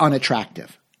 that is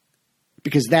unattractive.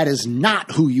 because that is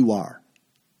not who you are.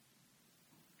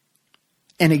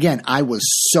 And again, I was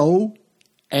so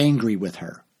angry with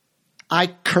her. I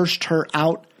cursed her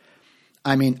out.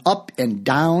 I mean, up and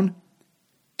down.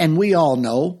 And we all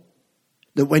know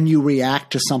that when you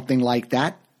react to something like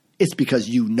that, it's because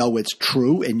you know it's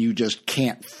true and you just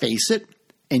can't face it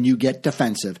and you get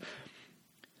defensive.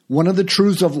 One of the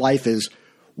truths of life is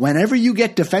whenever you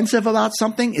get defensive about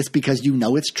something, it's because you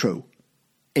know it's true.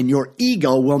 And your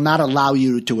ego will not allow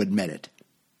you to admit it.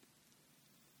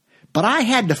 But I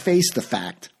had to face the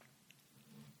fact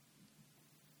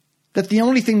that the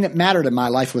only thing that mattered in my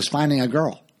life was finding a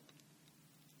girl.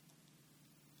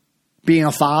 Being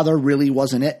a father really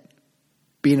wasn't it.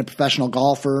 Being a professional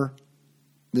golfer,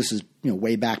 this is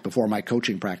way back before my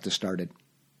coaching practice started.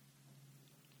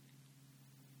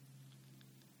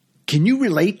 Can you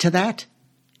relate to that?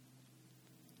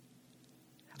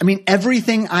 I mean,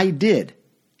 everything I did.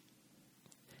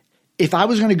 If I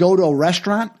was going to go to a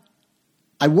restaurant,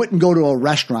 I wouldn't go to a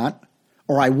restaurant,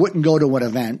 or I wouldn't go to an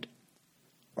event,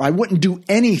 or I wouldn't do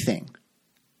anything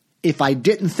if I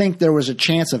didn't think there was a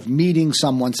chance of meeting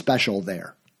someone special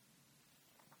there.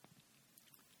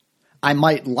 I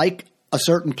might like a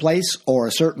certain place or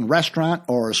a certain restaurant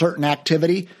or a certain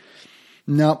activity.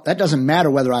 No, that doesn't matter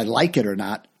whether I like it or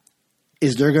not.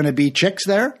 Is there going to be chicks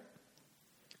there?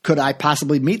 Could I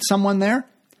possibly meet someone there?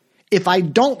 If I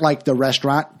don't like the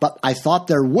restaurant, but I thought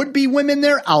there would be women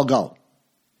there, I'll go.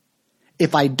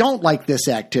 If I don't like this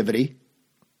activity,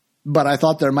 but I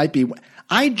thought there might be...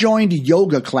 I joined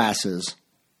yoga classes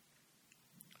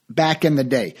back in the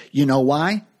day. You know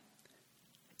why?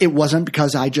 It wasn't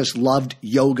because I just loved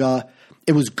yoga.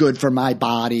 It was good for my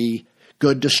body,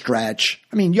 good to stretch.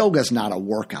 I mean, yoga's not a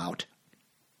workout.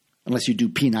 Unless you do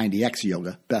P90X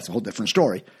yoga. That's a whole different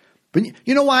story. But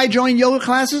you know why I joined yoga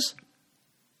classes?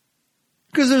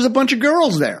 Because there's a bunch of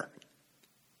girls there.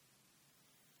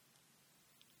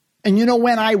 And you know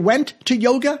when I went to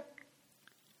yoga?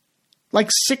 Like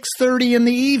 6:30 in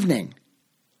the evening.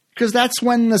 Because that's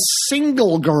when the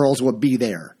single girls would be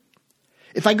there.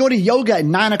 If I go to yoga at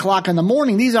 9 o'clock in the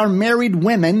morning, these are married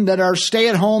women that are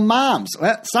stay-at-home moms.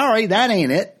 Well, sorry, that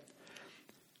ain't it.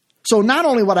 So not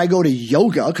only would I go to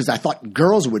yoga because I thought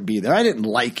girls would be there. I didn't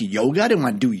like yoga. I didn't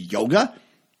want to do yoga.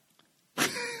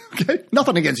 Okay?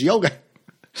 Nothing against yoga.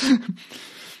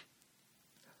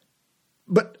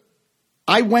 But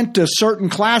I went to certain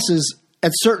classes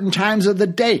at certain times of the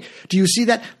day. Do you see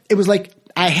that? It was like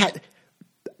I had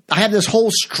this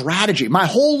whole strategy. My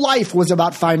whole life was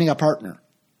about finding a partner.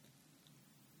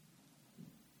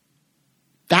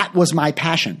 That was my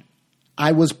passion.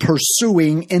 I was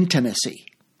pursuing intimacy.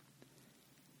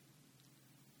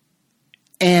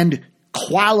 And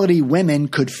quality women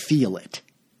could feel it.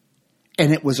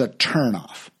 And it was a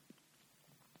turnoff.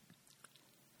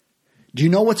 Do you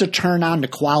know what's a turn on to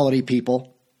quality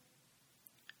people?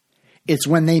 It's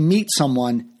when they meet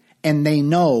someone and they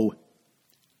know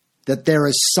that there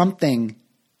is something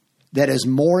that is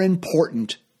more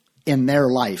important in their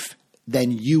life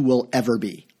than you will ever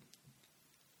be.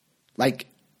 Like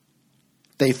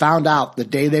they found out the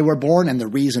day they were born and the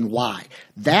reason why.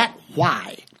 That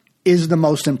why is the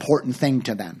most important thing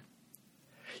to them.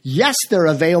 Yes, they're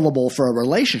available for a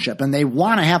relationship and they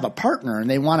want to have a partner and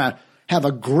they want to have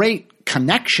a great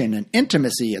connection and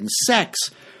intimacy and sex.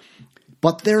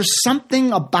 But there's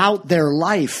something about their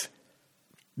life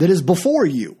that is before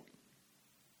you.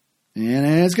 And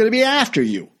it's going to be after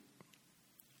you.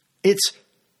 It's,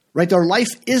 right, their life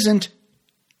isn't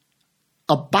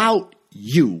about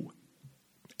you.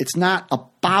 It's not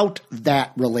about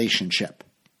that relationship.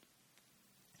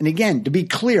 And again, to be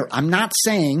clear, I'm not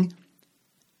saying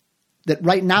that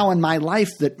right now in my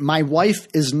life that my wife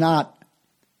is not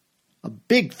a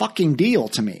big fucking deal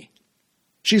to me.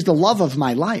 She's the love of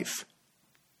my life.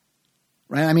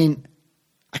 Right? I mean,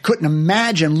 I couldn't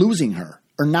imagine losing her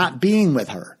or not being with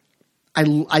her. I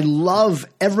love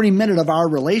every minute of our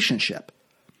relationship.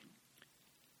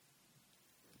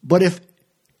 But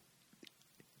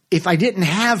if I didn't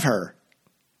have her,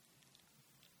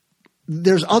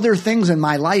 there's other things in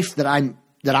my life that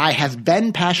I have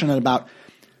been passionate about.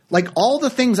 Like all the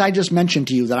things I just mentioned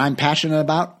to you that I'm passionate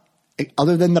about,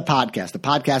 other than the podcast. The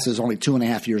podcast is only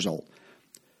 2.5 years old.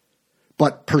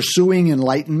 But pursuing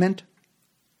enlightenment,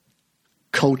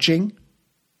 coaching,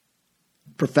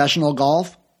 professional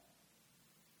golf,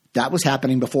 that was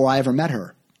happening before I ever met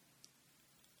her.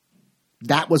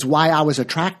 That was why I was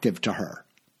attractive to her.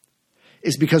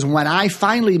 Is because when I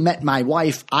finally met my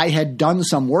wife, I had done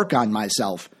some work on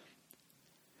myself.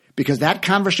 Because that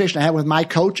conversation I had with my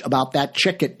coach about that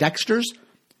chick at Dexter's,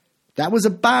 that was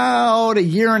about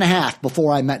 1.5 years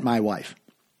before I met my wife.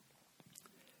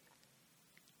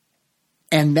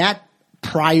 And that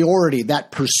priority,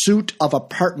 that pursuit of a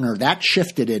partner, that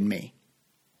shifted in me.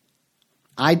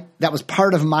 That was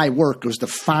part of my work, was to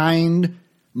find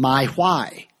my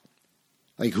why.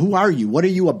 Like, who are you? What are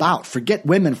you about? Forget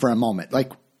women for a moment.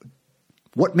 Like,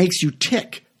 what makes you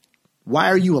tick? Why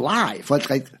are you alive?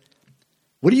 Like,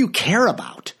 what do you care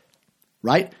about?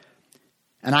 Right?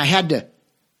 And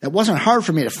it wasn't hard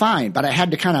for me to find, but I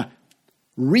had to kind of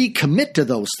recommit to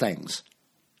those things.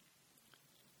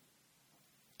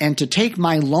 And to take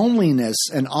my loneliness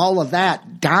and all of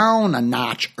that down a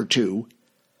notch or two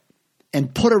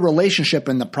and put a relationship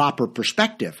in the proper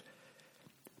perspective.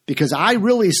 Because I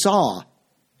really saw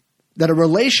that a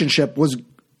relationship was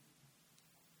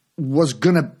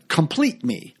going to complete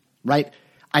me, right?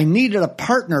 I needed a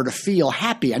partner to feel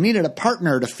happy. I needed a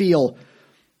partner to feel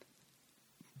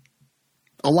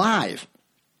alive.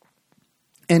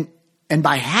 And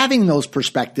by having those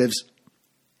perspectives,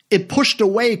 it pushed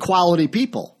away quality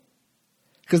people.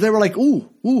 Because they were like, ooh,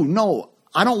 no,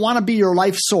 I don't want to be your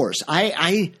life source.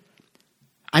 I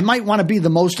might want to be the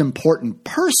most important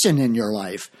person in your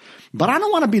life, but I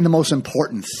don't want to be the most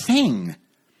important thing.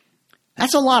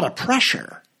 That's a lot of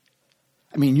pressure.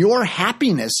 I mean, your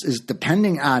happiness is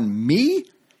depending on me?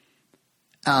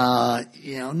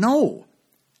 No.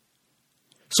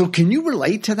 So can you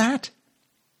relate to that?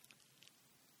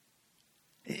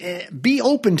 Be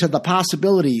open to the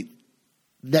possibility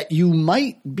that you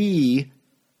might be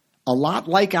a lot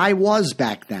like I was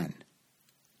back then.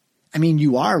 I mean,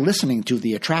 you are listening to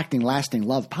the Attracting Lasting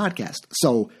Love podcast,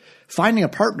 so finding a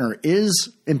partner is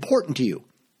important to you.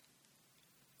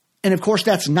 And of course,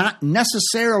 that's not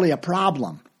necessarily a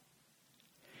problem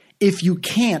if you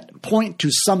can't point to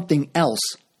something else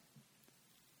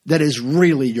that is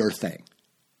really your thing,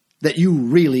 that you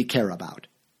really care about.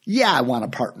 Yeah, I want a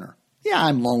partner. Yeah,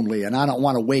 I'm lonely and I don't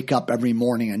want to wake up every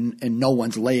morning and no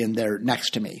one's laying there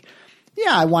next to me.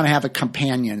 Yeah, I want to have a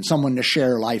companion, someone to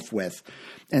share life with.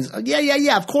 And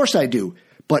yeah, of course I do.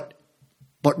 But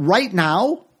right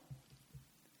now,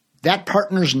 that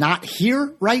partner's not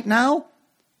here right now.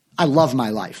 I love my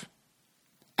life.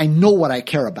 I know what I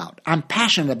care about. I'm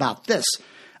passionate about this.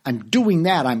 I'm doing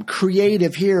that. I'm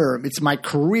creative here. It's my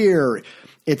career.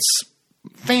 It's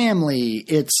family.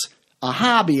 It's a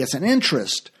hobby. It's an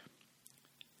interest.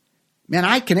 Man,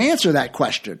 I can answer that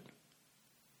question.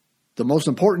 The most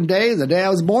important day, the day I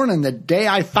was born, and the day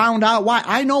I found out why.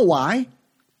 I know why.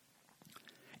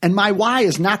 And my why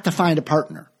is not to find a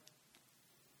partner.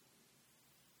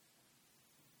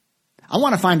 I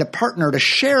want to find a partner to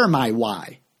share my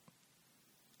why.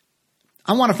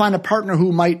 I want to find a partner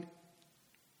who might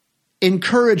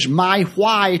encourage my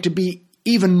why to be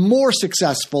even more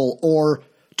successful or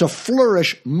to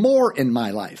flourish more in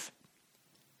my life.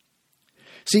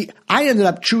 See, I ended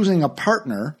up choosing a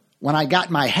partner when I got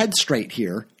my head straight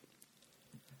here,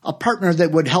 a partner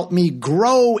that would help me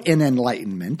grow in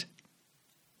enlightenment,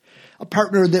 a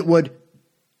partner that would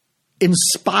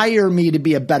inspire me to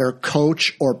be a better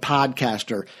coach or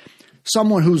podcaster,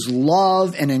 someone whose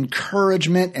love and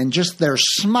encouragement and just their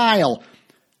smile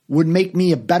would make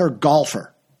me a better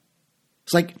golfer.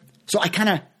 It's like, so I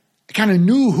kind of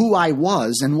knew who I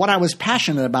was and what I was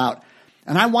passionate about,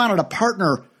 and I wanted a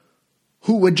partner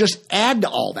who would just add to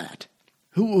all that,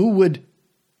 who would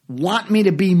want me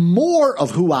to be more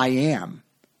of who I am.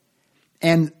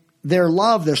 And their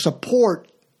love, their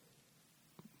support,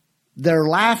 their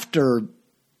laughter,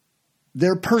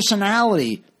 their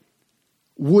personality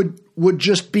would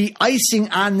just be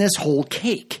icing on this whole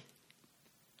cake.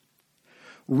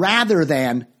 Rather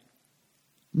than,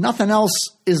 nothing else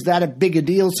is that a big a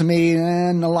deal to me,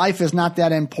 and the life is not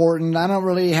that important. I don't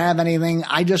really have anything.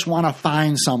 I just want to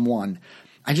find someone.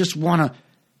 I just want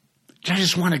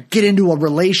to get into a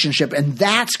relationship, and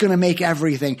that's going to make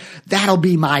everything. That'll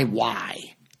be my why.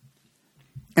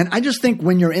 And I just think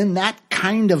when you're in that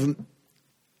kind of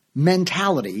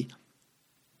mentality,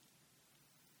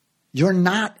 you're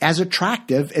not as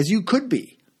attractive as you could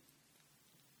be.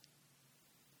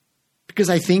 Because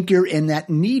I think you're in that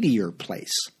needier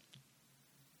place.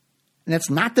 And that's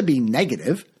not to be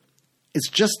negative. It's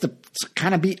just to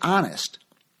kind of be honest.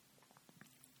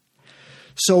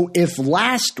 So if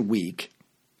last week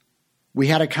we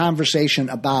had a conversation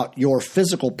about your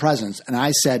physical presence, and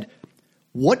I said,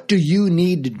 what do you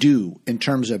need to do in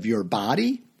terms of your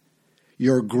body,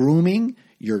 your grooming,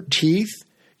 your teeth,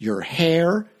 your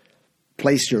hair,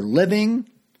 place you're living,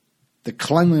 the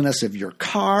cleanliness of your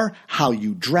car, how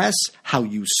you dress, how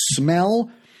you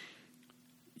smell,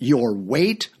 your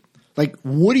weight? Like,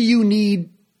 what do you need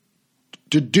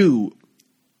to do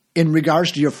in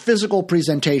regards to your physical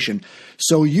presentation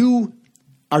so you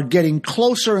are getting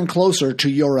closer and closer to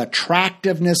your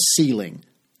attractiveness ceiling,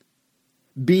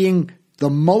 being the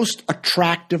most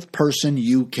attractive person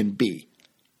you can be.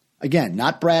 Again,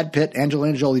 not Brad Pitt,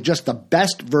 Angelina Jolie, just the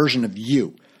best version of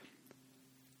you.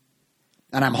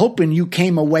 And I'm hoping you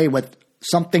came away with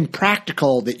something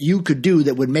practical that you could do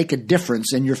that would make a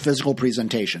difference in your physical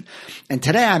presentation. And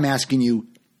today I'm asking you,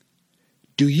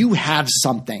 do you have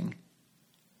something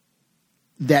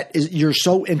that you're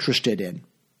so interested in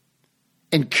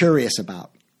and curious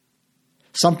about?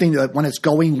 Something that when it's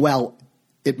going well,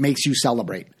 it makes you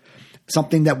celebrate.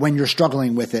 Something that when you're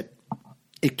struggling with it,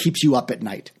 it keeps you up at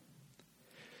night.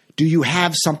 Do you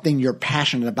have something you're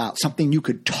passionate about, something you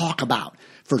could talk about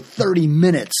for 30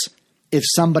 minutes if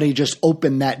somebody just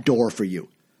opened that door for you?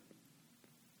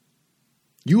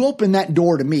 You open that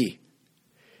door to me.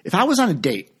 If I was on a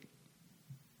date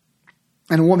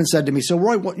and a woman said to me, "So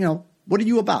Roy, what are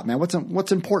you about, man?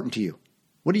 What's important to you?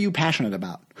 What are you passionate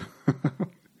about?"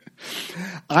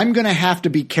 I'm going to have to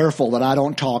be careful that I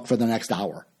don't talk for the next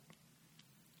hour.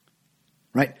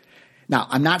 Right? Now,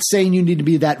 I'm not saying you need to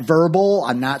be that verbal.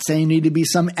 I'm not saying you need to be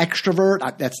some extrovert.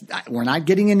 We're not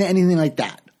getting into anything like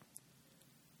that.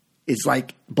 It's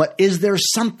like, but is there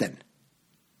something?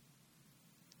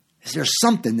 Is there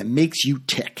something that makes you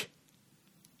tick?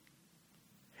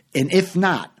 And if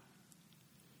not,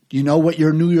 do you know what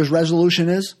your New Year's resolution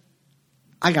is?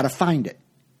 I got to find it.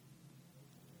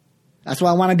 That's what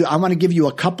I want to do. I want to give you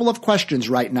a couple of questions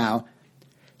right now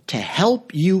to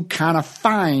help you kind of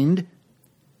find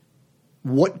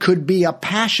what could be a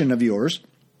passion of yours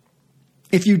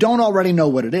if you don't already know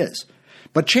what it is.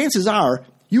 But chances are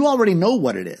you already know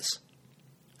what it is.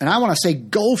 And I want to say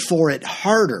go for it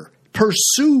harder.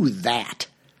 Pursue that.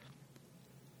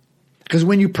 Because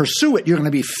when you pursue it, you're going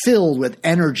to be filled with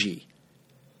energy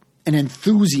and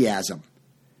enthusiasm.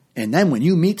 And then when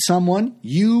you meet someone,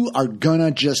 you are going to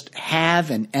just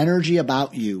have an energy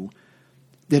about you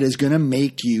that is going to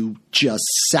make you just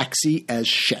sexy as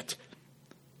shit.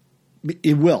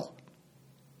 It will.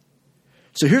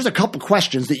 So here's a couple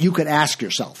questions that you could ask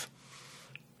yourself.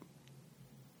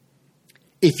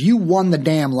 If you won the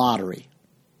damn lottery,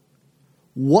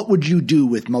 what would you do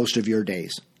with most of your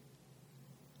days?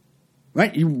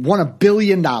 Right? You won $1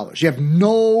 billion. You have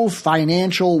no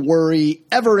financial worry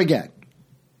ever again.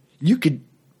 You could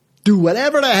do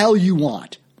whatever the hell you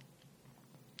want.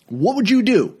 What would you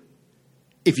do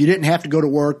if you didn't have to go to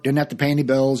work, didn't have to pay any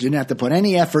bills, didn't have to put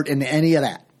any effort into any of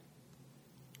that?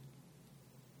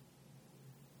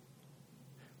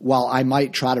 Well, I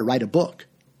might try to write a book.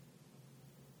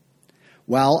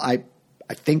 Well, I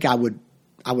think I would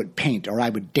paint, or I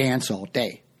would dance all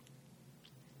day.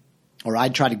 Or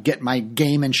I'd try to get my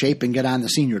game in shape and get on the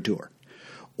senior tour.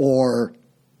 Or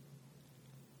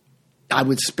I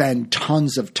would spend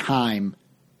tons of time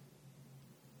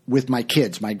with my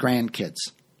kids, my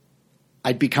grandkids.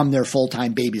 I'd become their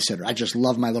full-time babysitter. I just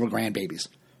love my little grandbabies.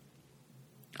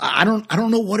 I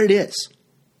don't know what it is.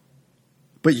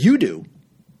 But you do.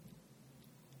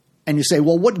 And you say,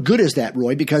 well, what good is that,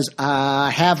 Roy? Because I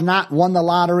have not won the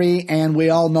lottery, and we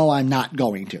all know I'm not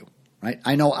going to. Right?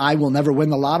 I know I will never win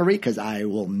the lottery because I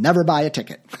will never buy a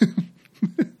ticket.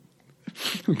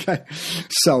 Okay?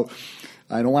 So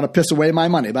I don't want to piss away my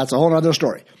money. That's a whole other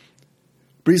story.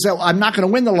 But you say, well, I'm not going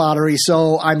to win the lottery,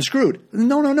 so I'm screwed.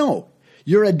 No.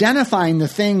 You're identifying the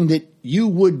thing that you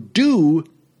would do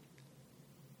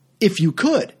if you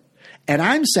could. And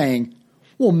I'm saying,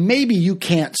 well, maybe you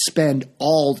can't spend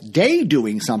all day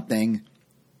doing something.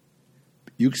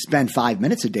 You could spend 5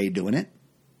 minutes a day doing it.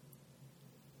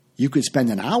 You could spend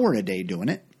an hour a day doing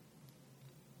it.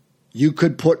 You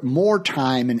could put more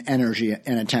time and energy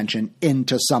and attention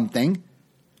into something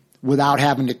without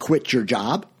having to quit your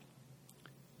job.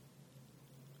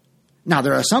 Now,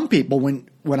 there are some people,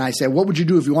 when I say, what would you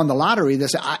do if you won the lottery? They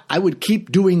say, I would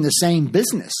keep doing the same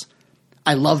business.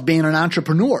 I love being an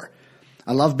entrepreneur.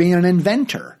 I love being an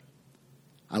inventor.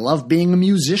 I love being a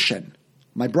musician.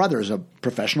 My brother is a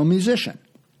professional musician.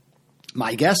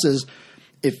 My guess is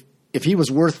if he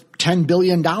was worth $10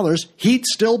 billion, he'd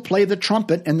still play the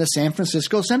trumpet in the San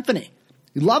Francisco Symphony.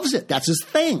 He loves it. That's his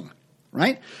thing,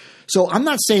 right? So I'm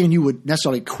not saying you would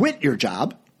necessarily quit your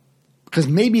job, because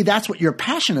maybe that's what you're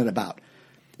passionate about.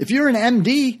 If you're an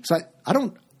MD, it's like, I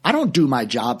don't do my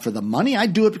job for the money. I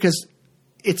do it because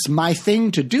it's my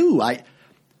thing to do. I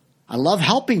love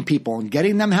helping people and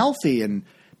getting them healthy and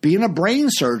being a brain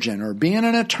surgeon or being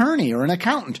an attorney or an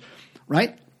accountant,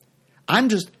 right?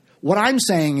 What I'm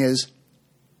saying is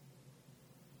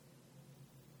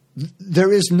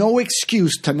there is no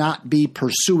excuse to not be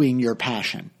pursuing your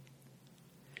passion.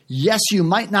 Yes, you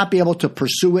might not be able to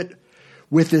pursue it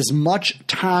with as much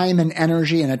time and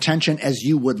energy and attention as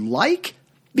you would like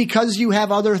because you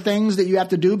have other things that you have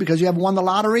to do because you have won the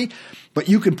lottery, but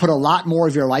you can put a lot more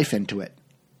of your life into it.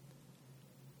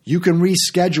 You can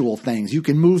reschedule things. You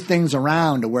can move things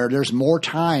around to where there's more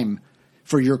time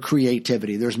for your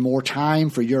creativity. There's more time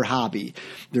for your hobby.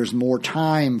 There's more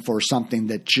time for something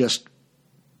that just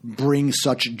brings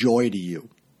such joy to you.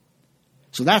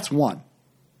 So that's one.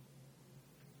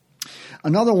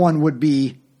 Another one would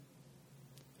be,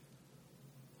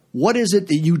 what is it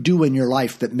that you do in your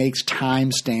life that makes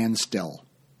time stand still?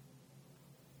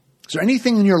 Is there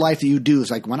anything in your life that you do? It's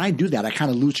like when I do that, I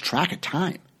kind of lose track of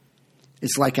time.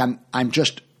 It's like I'm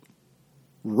just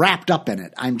wrapped up in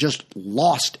it. I'm just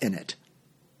lost in it.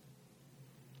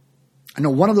 I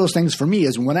know one of those things for me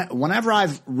is whenever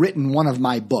I've written one of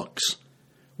my books,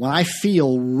 when I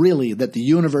feel really that the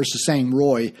universe is saying,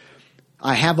 Roy,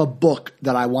 I have a book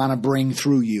that I want to bring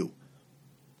through you.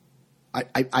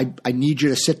 I need you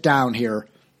to sit down here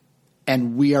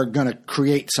and we are going to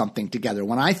create something together.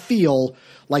 When I feel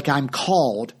like I'm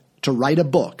called to write a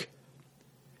book,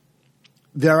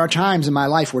 there are times in my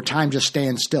life where time just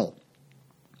stands still.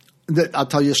 I'll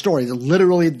tell you a story.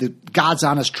 Literally, the God's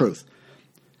honest truth.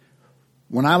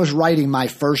 When I was writing my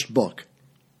first book,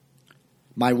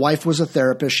 my wife was a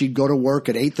therapist. She'd go to work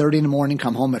at 8:30 in the morning,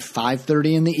 come home at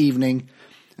 5:30 in the evening,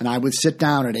 and I would sit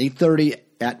down at 8:30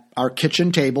 at our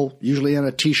kitchen table, usually in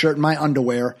a T-shirt and my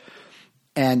underwear,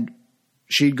 and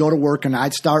she'd go to work and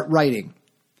I'd start writing.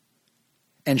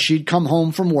 And she'd come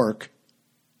home from work,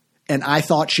 and I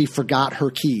thought she forgot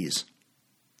her keys.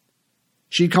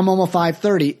 She'd come home at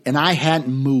 5:30, and I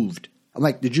hadn't moved. I'm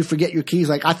like, did you forget your keys?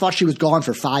 Like, I thought she was gone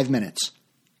for 5 minutes.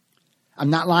 I'm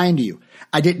not lying to you.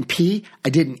 I didn't pee. I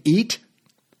didn't eat.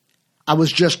 I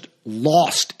was just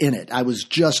lost in it. I was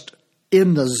just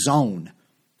in the zone,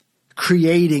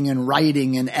 creating and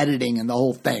writing and editing and the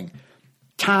whole thing.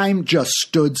 Time just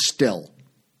stood still.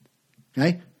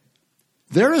 Okay?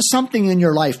 There is something in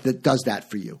your life that does that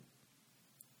for you.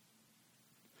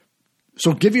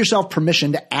 So give yourself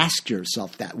permission to ask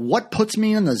yourself that. What puts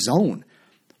me in the zone?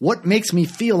 What makes me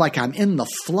feel like I'm in the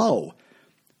flow?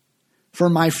 For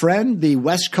my friend, the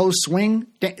West Coast swing,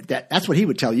 that's what he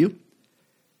would tell you.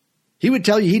 He would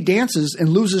tell you he dances and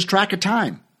loses track of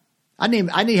time. I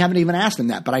haven't even asked him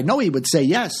that, but I know he would say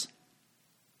yes.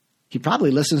 He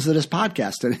probably listens to this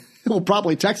podcast and he'll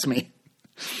probably text me.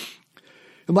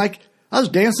 I'm like, I was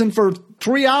dancing for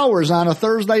 3 hours on a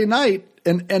Thursday night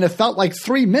and it felt like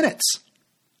 3 minutes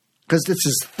because it's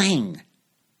his thing.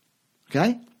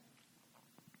 Okay?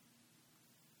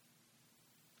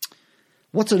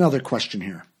 What's another question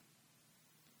here?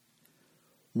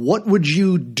 What would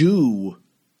you do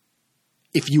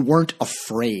if you weren't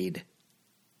afraid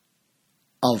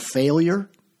of failure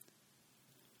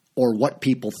or what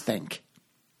people think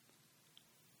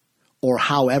or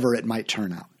however it might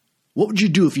turn out? What would you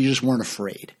do if you just weren't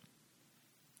afraid?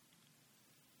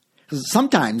 Because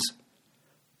sometimes,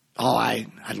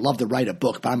 I'd love to write a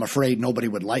book, but I'm afraid nobody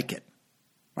would like it.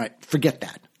 Right? Forget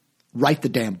that. Write the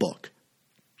damn book.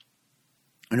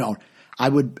 You know, I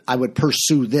would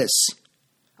pursue this.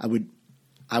 I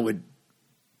would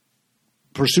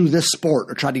pursue this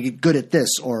sport or try to get good at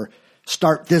this or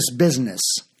start this business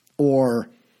or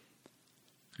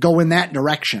go in that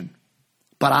direction.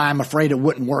 But I'm afraid it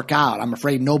wouldn't work out. I'm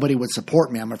afraid nobody would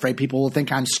support me. I'm afraid people will think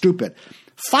I'm stupid.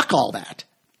 Fuck all that.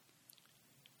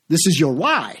 This is your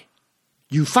why.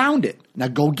 You found it. Now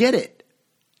go get it.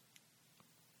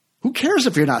 Who cares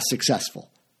if you're not successful?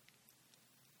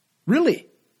 Really?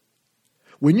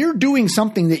 When you're doing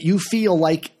something that you feel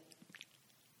like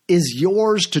is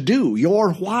yours to do,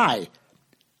 your why,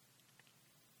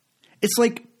 it's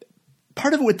like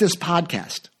part of it with this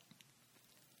podcast.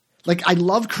 Like, I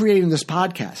love creating this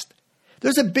podcast.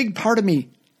 There's a big part of me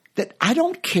that I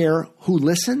don't care who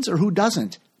listens or who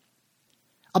doesn't.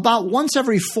 About once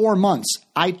every 4 months,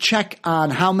 I check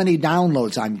on how many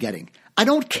downloads I'm getting. I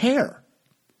don't care.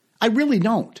 I really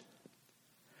don't.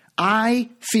 I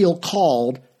feel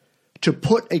called to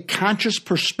put a conscious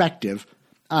perspective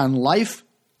on life,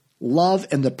 love,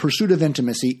 and the pursuit of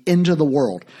intimacy into the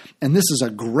world. And this is a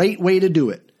great way to do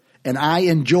it. And I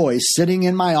enjoy sitting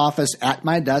in my office at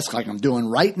my desk like I'm doing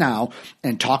right now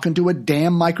and talking to a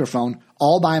damn microphone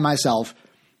all by myself.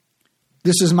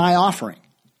 This is my offering.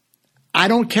 I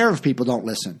don't care if people don't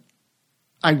listen.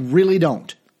 I really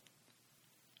don't.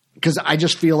 Because I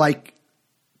just feel like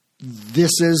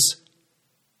this is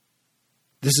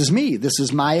me. This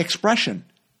is my expression.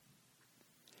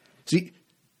 See,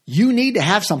 you need to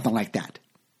have something like that.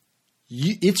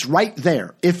 It's right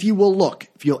there. If you will look,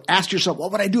 if you'll ask yourself,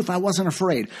 what would I do if I wasn't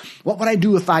afraid? What would I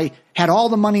do if I had all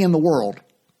the money in the world?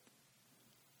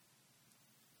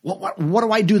 What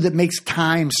do I do that makes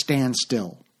time stand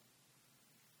still?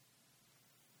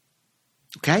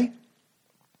 Okay?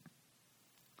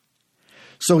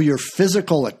 So your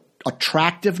physical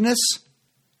attractiveness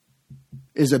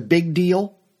is a big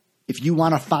deal. If you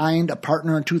want to find a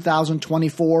partner in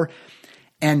 2024,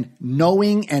 and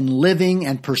knowing and living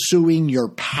and pursuing your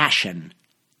passion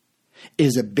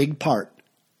is a big part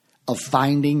of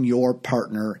finding your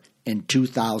partner in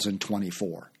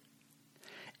 2024.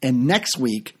 And next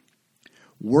week,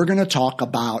 we're going to talk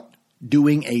about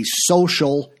doing a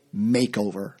social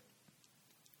makeover.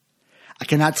 I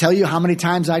cannot tell you how many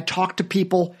times I talk to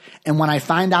people, and when I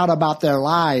find out about their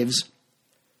lives,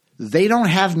 they don't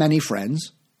have many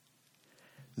friends.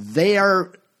 They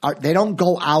don't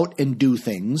go out and do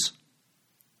things.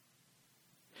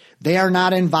 They are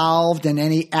not involved in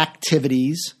any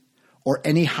activities or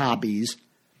any hobbies.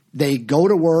 They go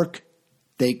to work.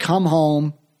 They come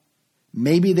home.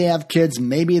 Maybe they have kids.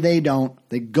 Maybe they don't.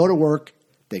 They go to work.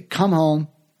 They come home.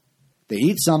 They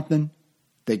eat something.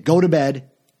 They go to bed.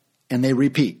 And they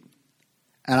repeat.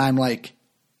 And I'm like,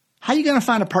 how are you going to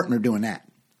find a partner doing that?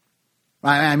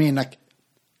 I mean, like,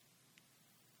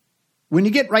 when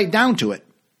you get right down to it,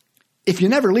 if you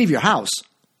never leave your house,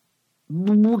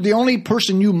 the only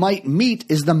person you might meet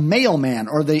is the mailman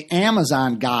or the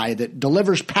Amazon guy that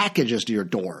delivers packages to your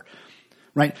door,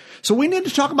 right? So we need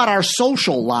to talk about our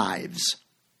social lives.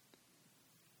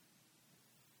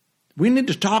 We need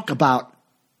to talk about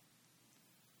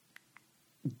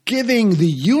giving the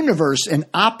universe an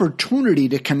opportunity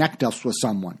to connect us with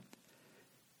someone.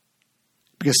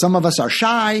 Because some of us are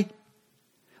shy.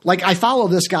 Like, I follow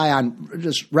this guy on,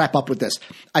 just wrap up with this.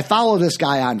 I follow this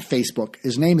guy on Facebook.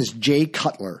 His name is Jay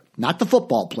Cutler, not the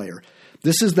football player.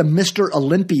 This is the Mr.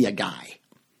 Olympia guy,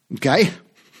 okay?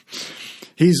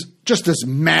 He's just this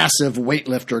massive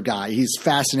weightlifter guy. He's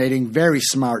fascinating, very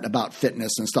smart about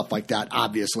fitness and stuff like that,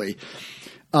 obviously.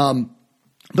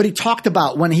 But he talked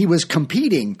about when he was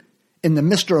competing in the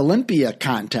Mr. Olympia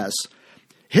contest,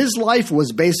 his life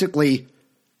was basically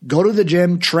go to the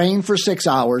gym, train for 6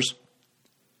 hours,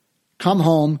 come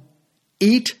home,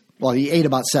 eat. Well, he ate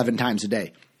about 7 times a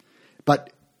day.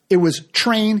 But it was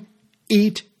train,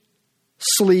 eat,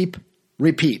 sleep,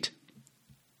 repeat.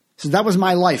 So that was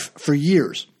my life for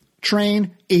years.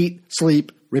 Train, eat,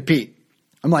 sleep, repeat.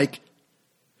 I'm like,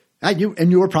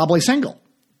 and you were probably single,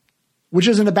 which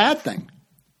isn't a bad thing.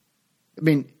 I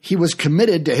mean, he was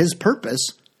committed to his purpose,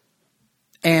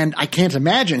 and I can't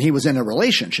imagine he was in a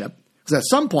relationship, because at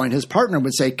some point his partner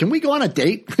would say, can we go on a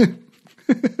date?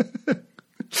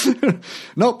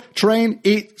 Nope. Train,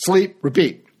 eat, sleep,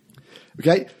 repeat.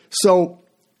 Okay? So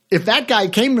if that guy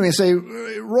came to me and say,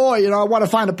 Roy, I want to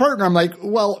find a partner, I'm like,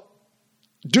 well,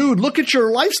 dude, look at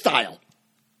your lifestyle.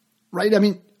 Right? I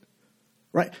mean,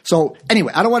 right? So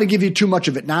anyway, I don't want to give you too much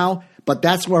of it now, but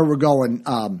that's where we're going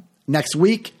next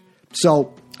week.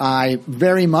 So I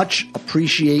very much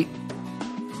appreciate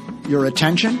your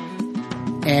attention,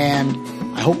 and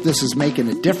I hope this is making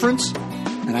a difference,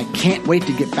 and I can't wait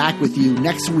to get back with you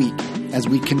next week as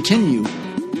we continue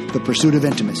the pursuit of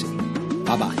intimacy.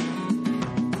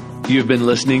 Bye-bye. You've been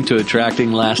listening to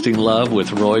Attracting Lasting Love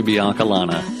with Roy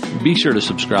Biancalana. Be sure to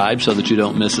subscribe so that you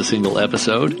don't miss a single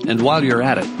episode, and while you're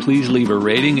at it, please leave a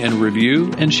rating and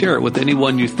review and share it with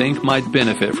anyone you think might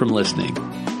benefit from listening.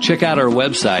 Check out our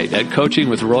website at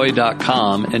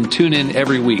coachingwithroy.com and tune in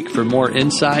every week for more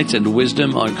insights and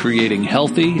wisdom on creating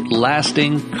healthy,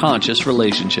 lasting, conscious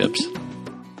relationships.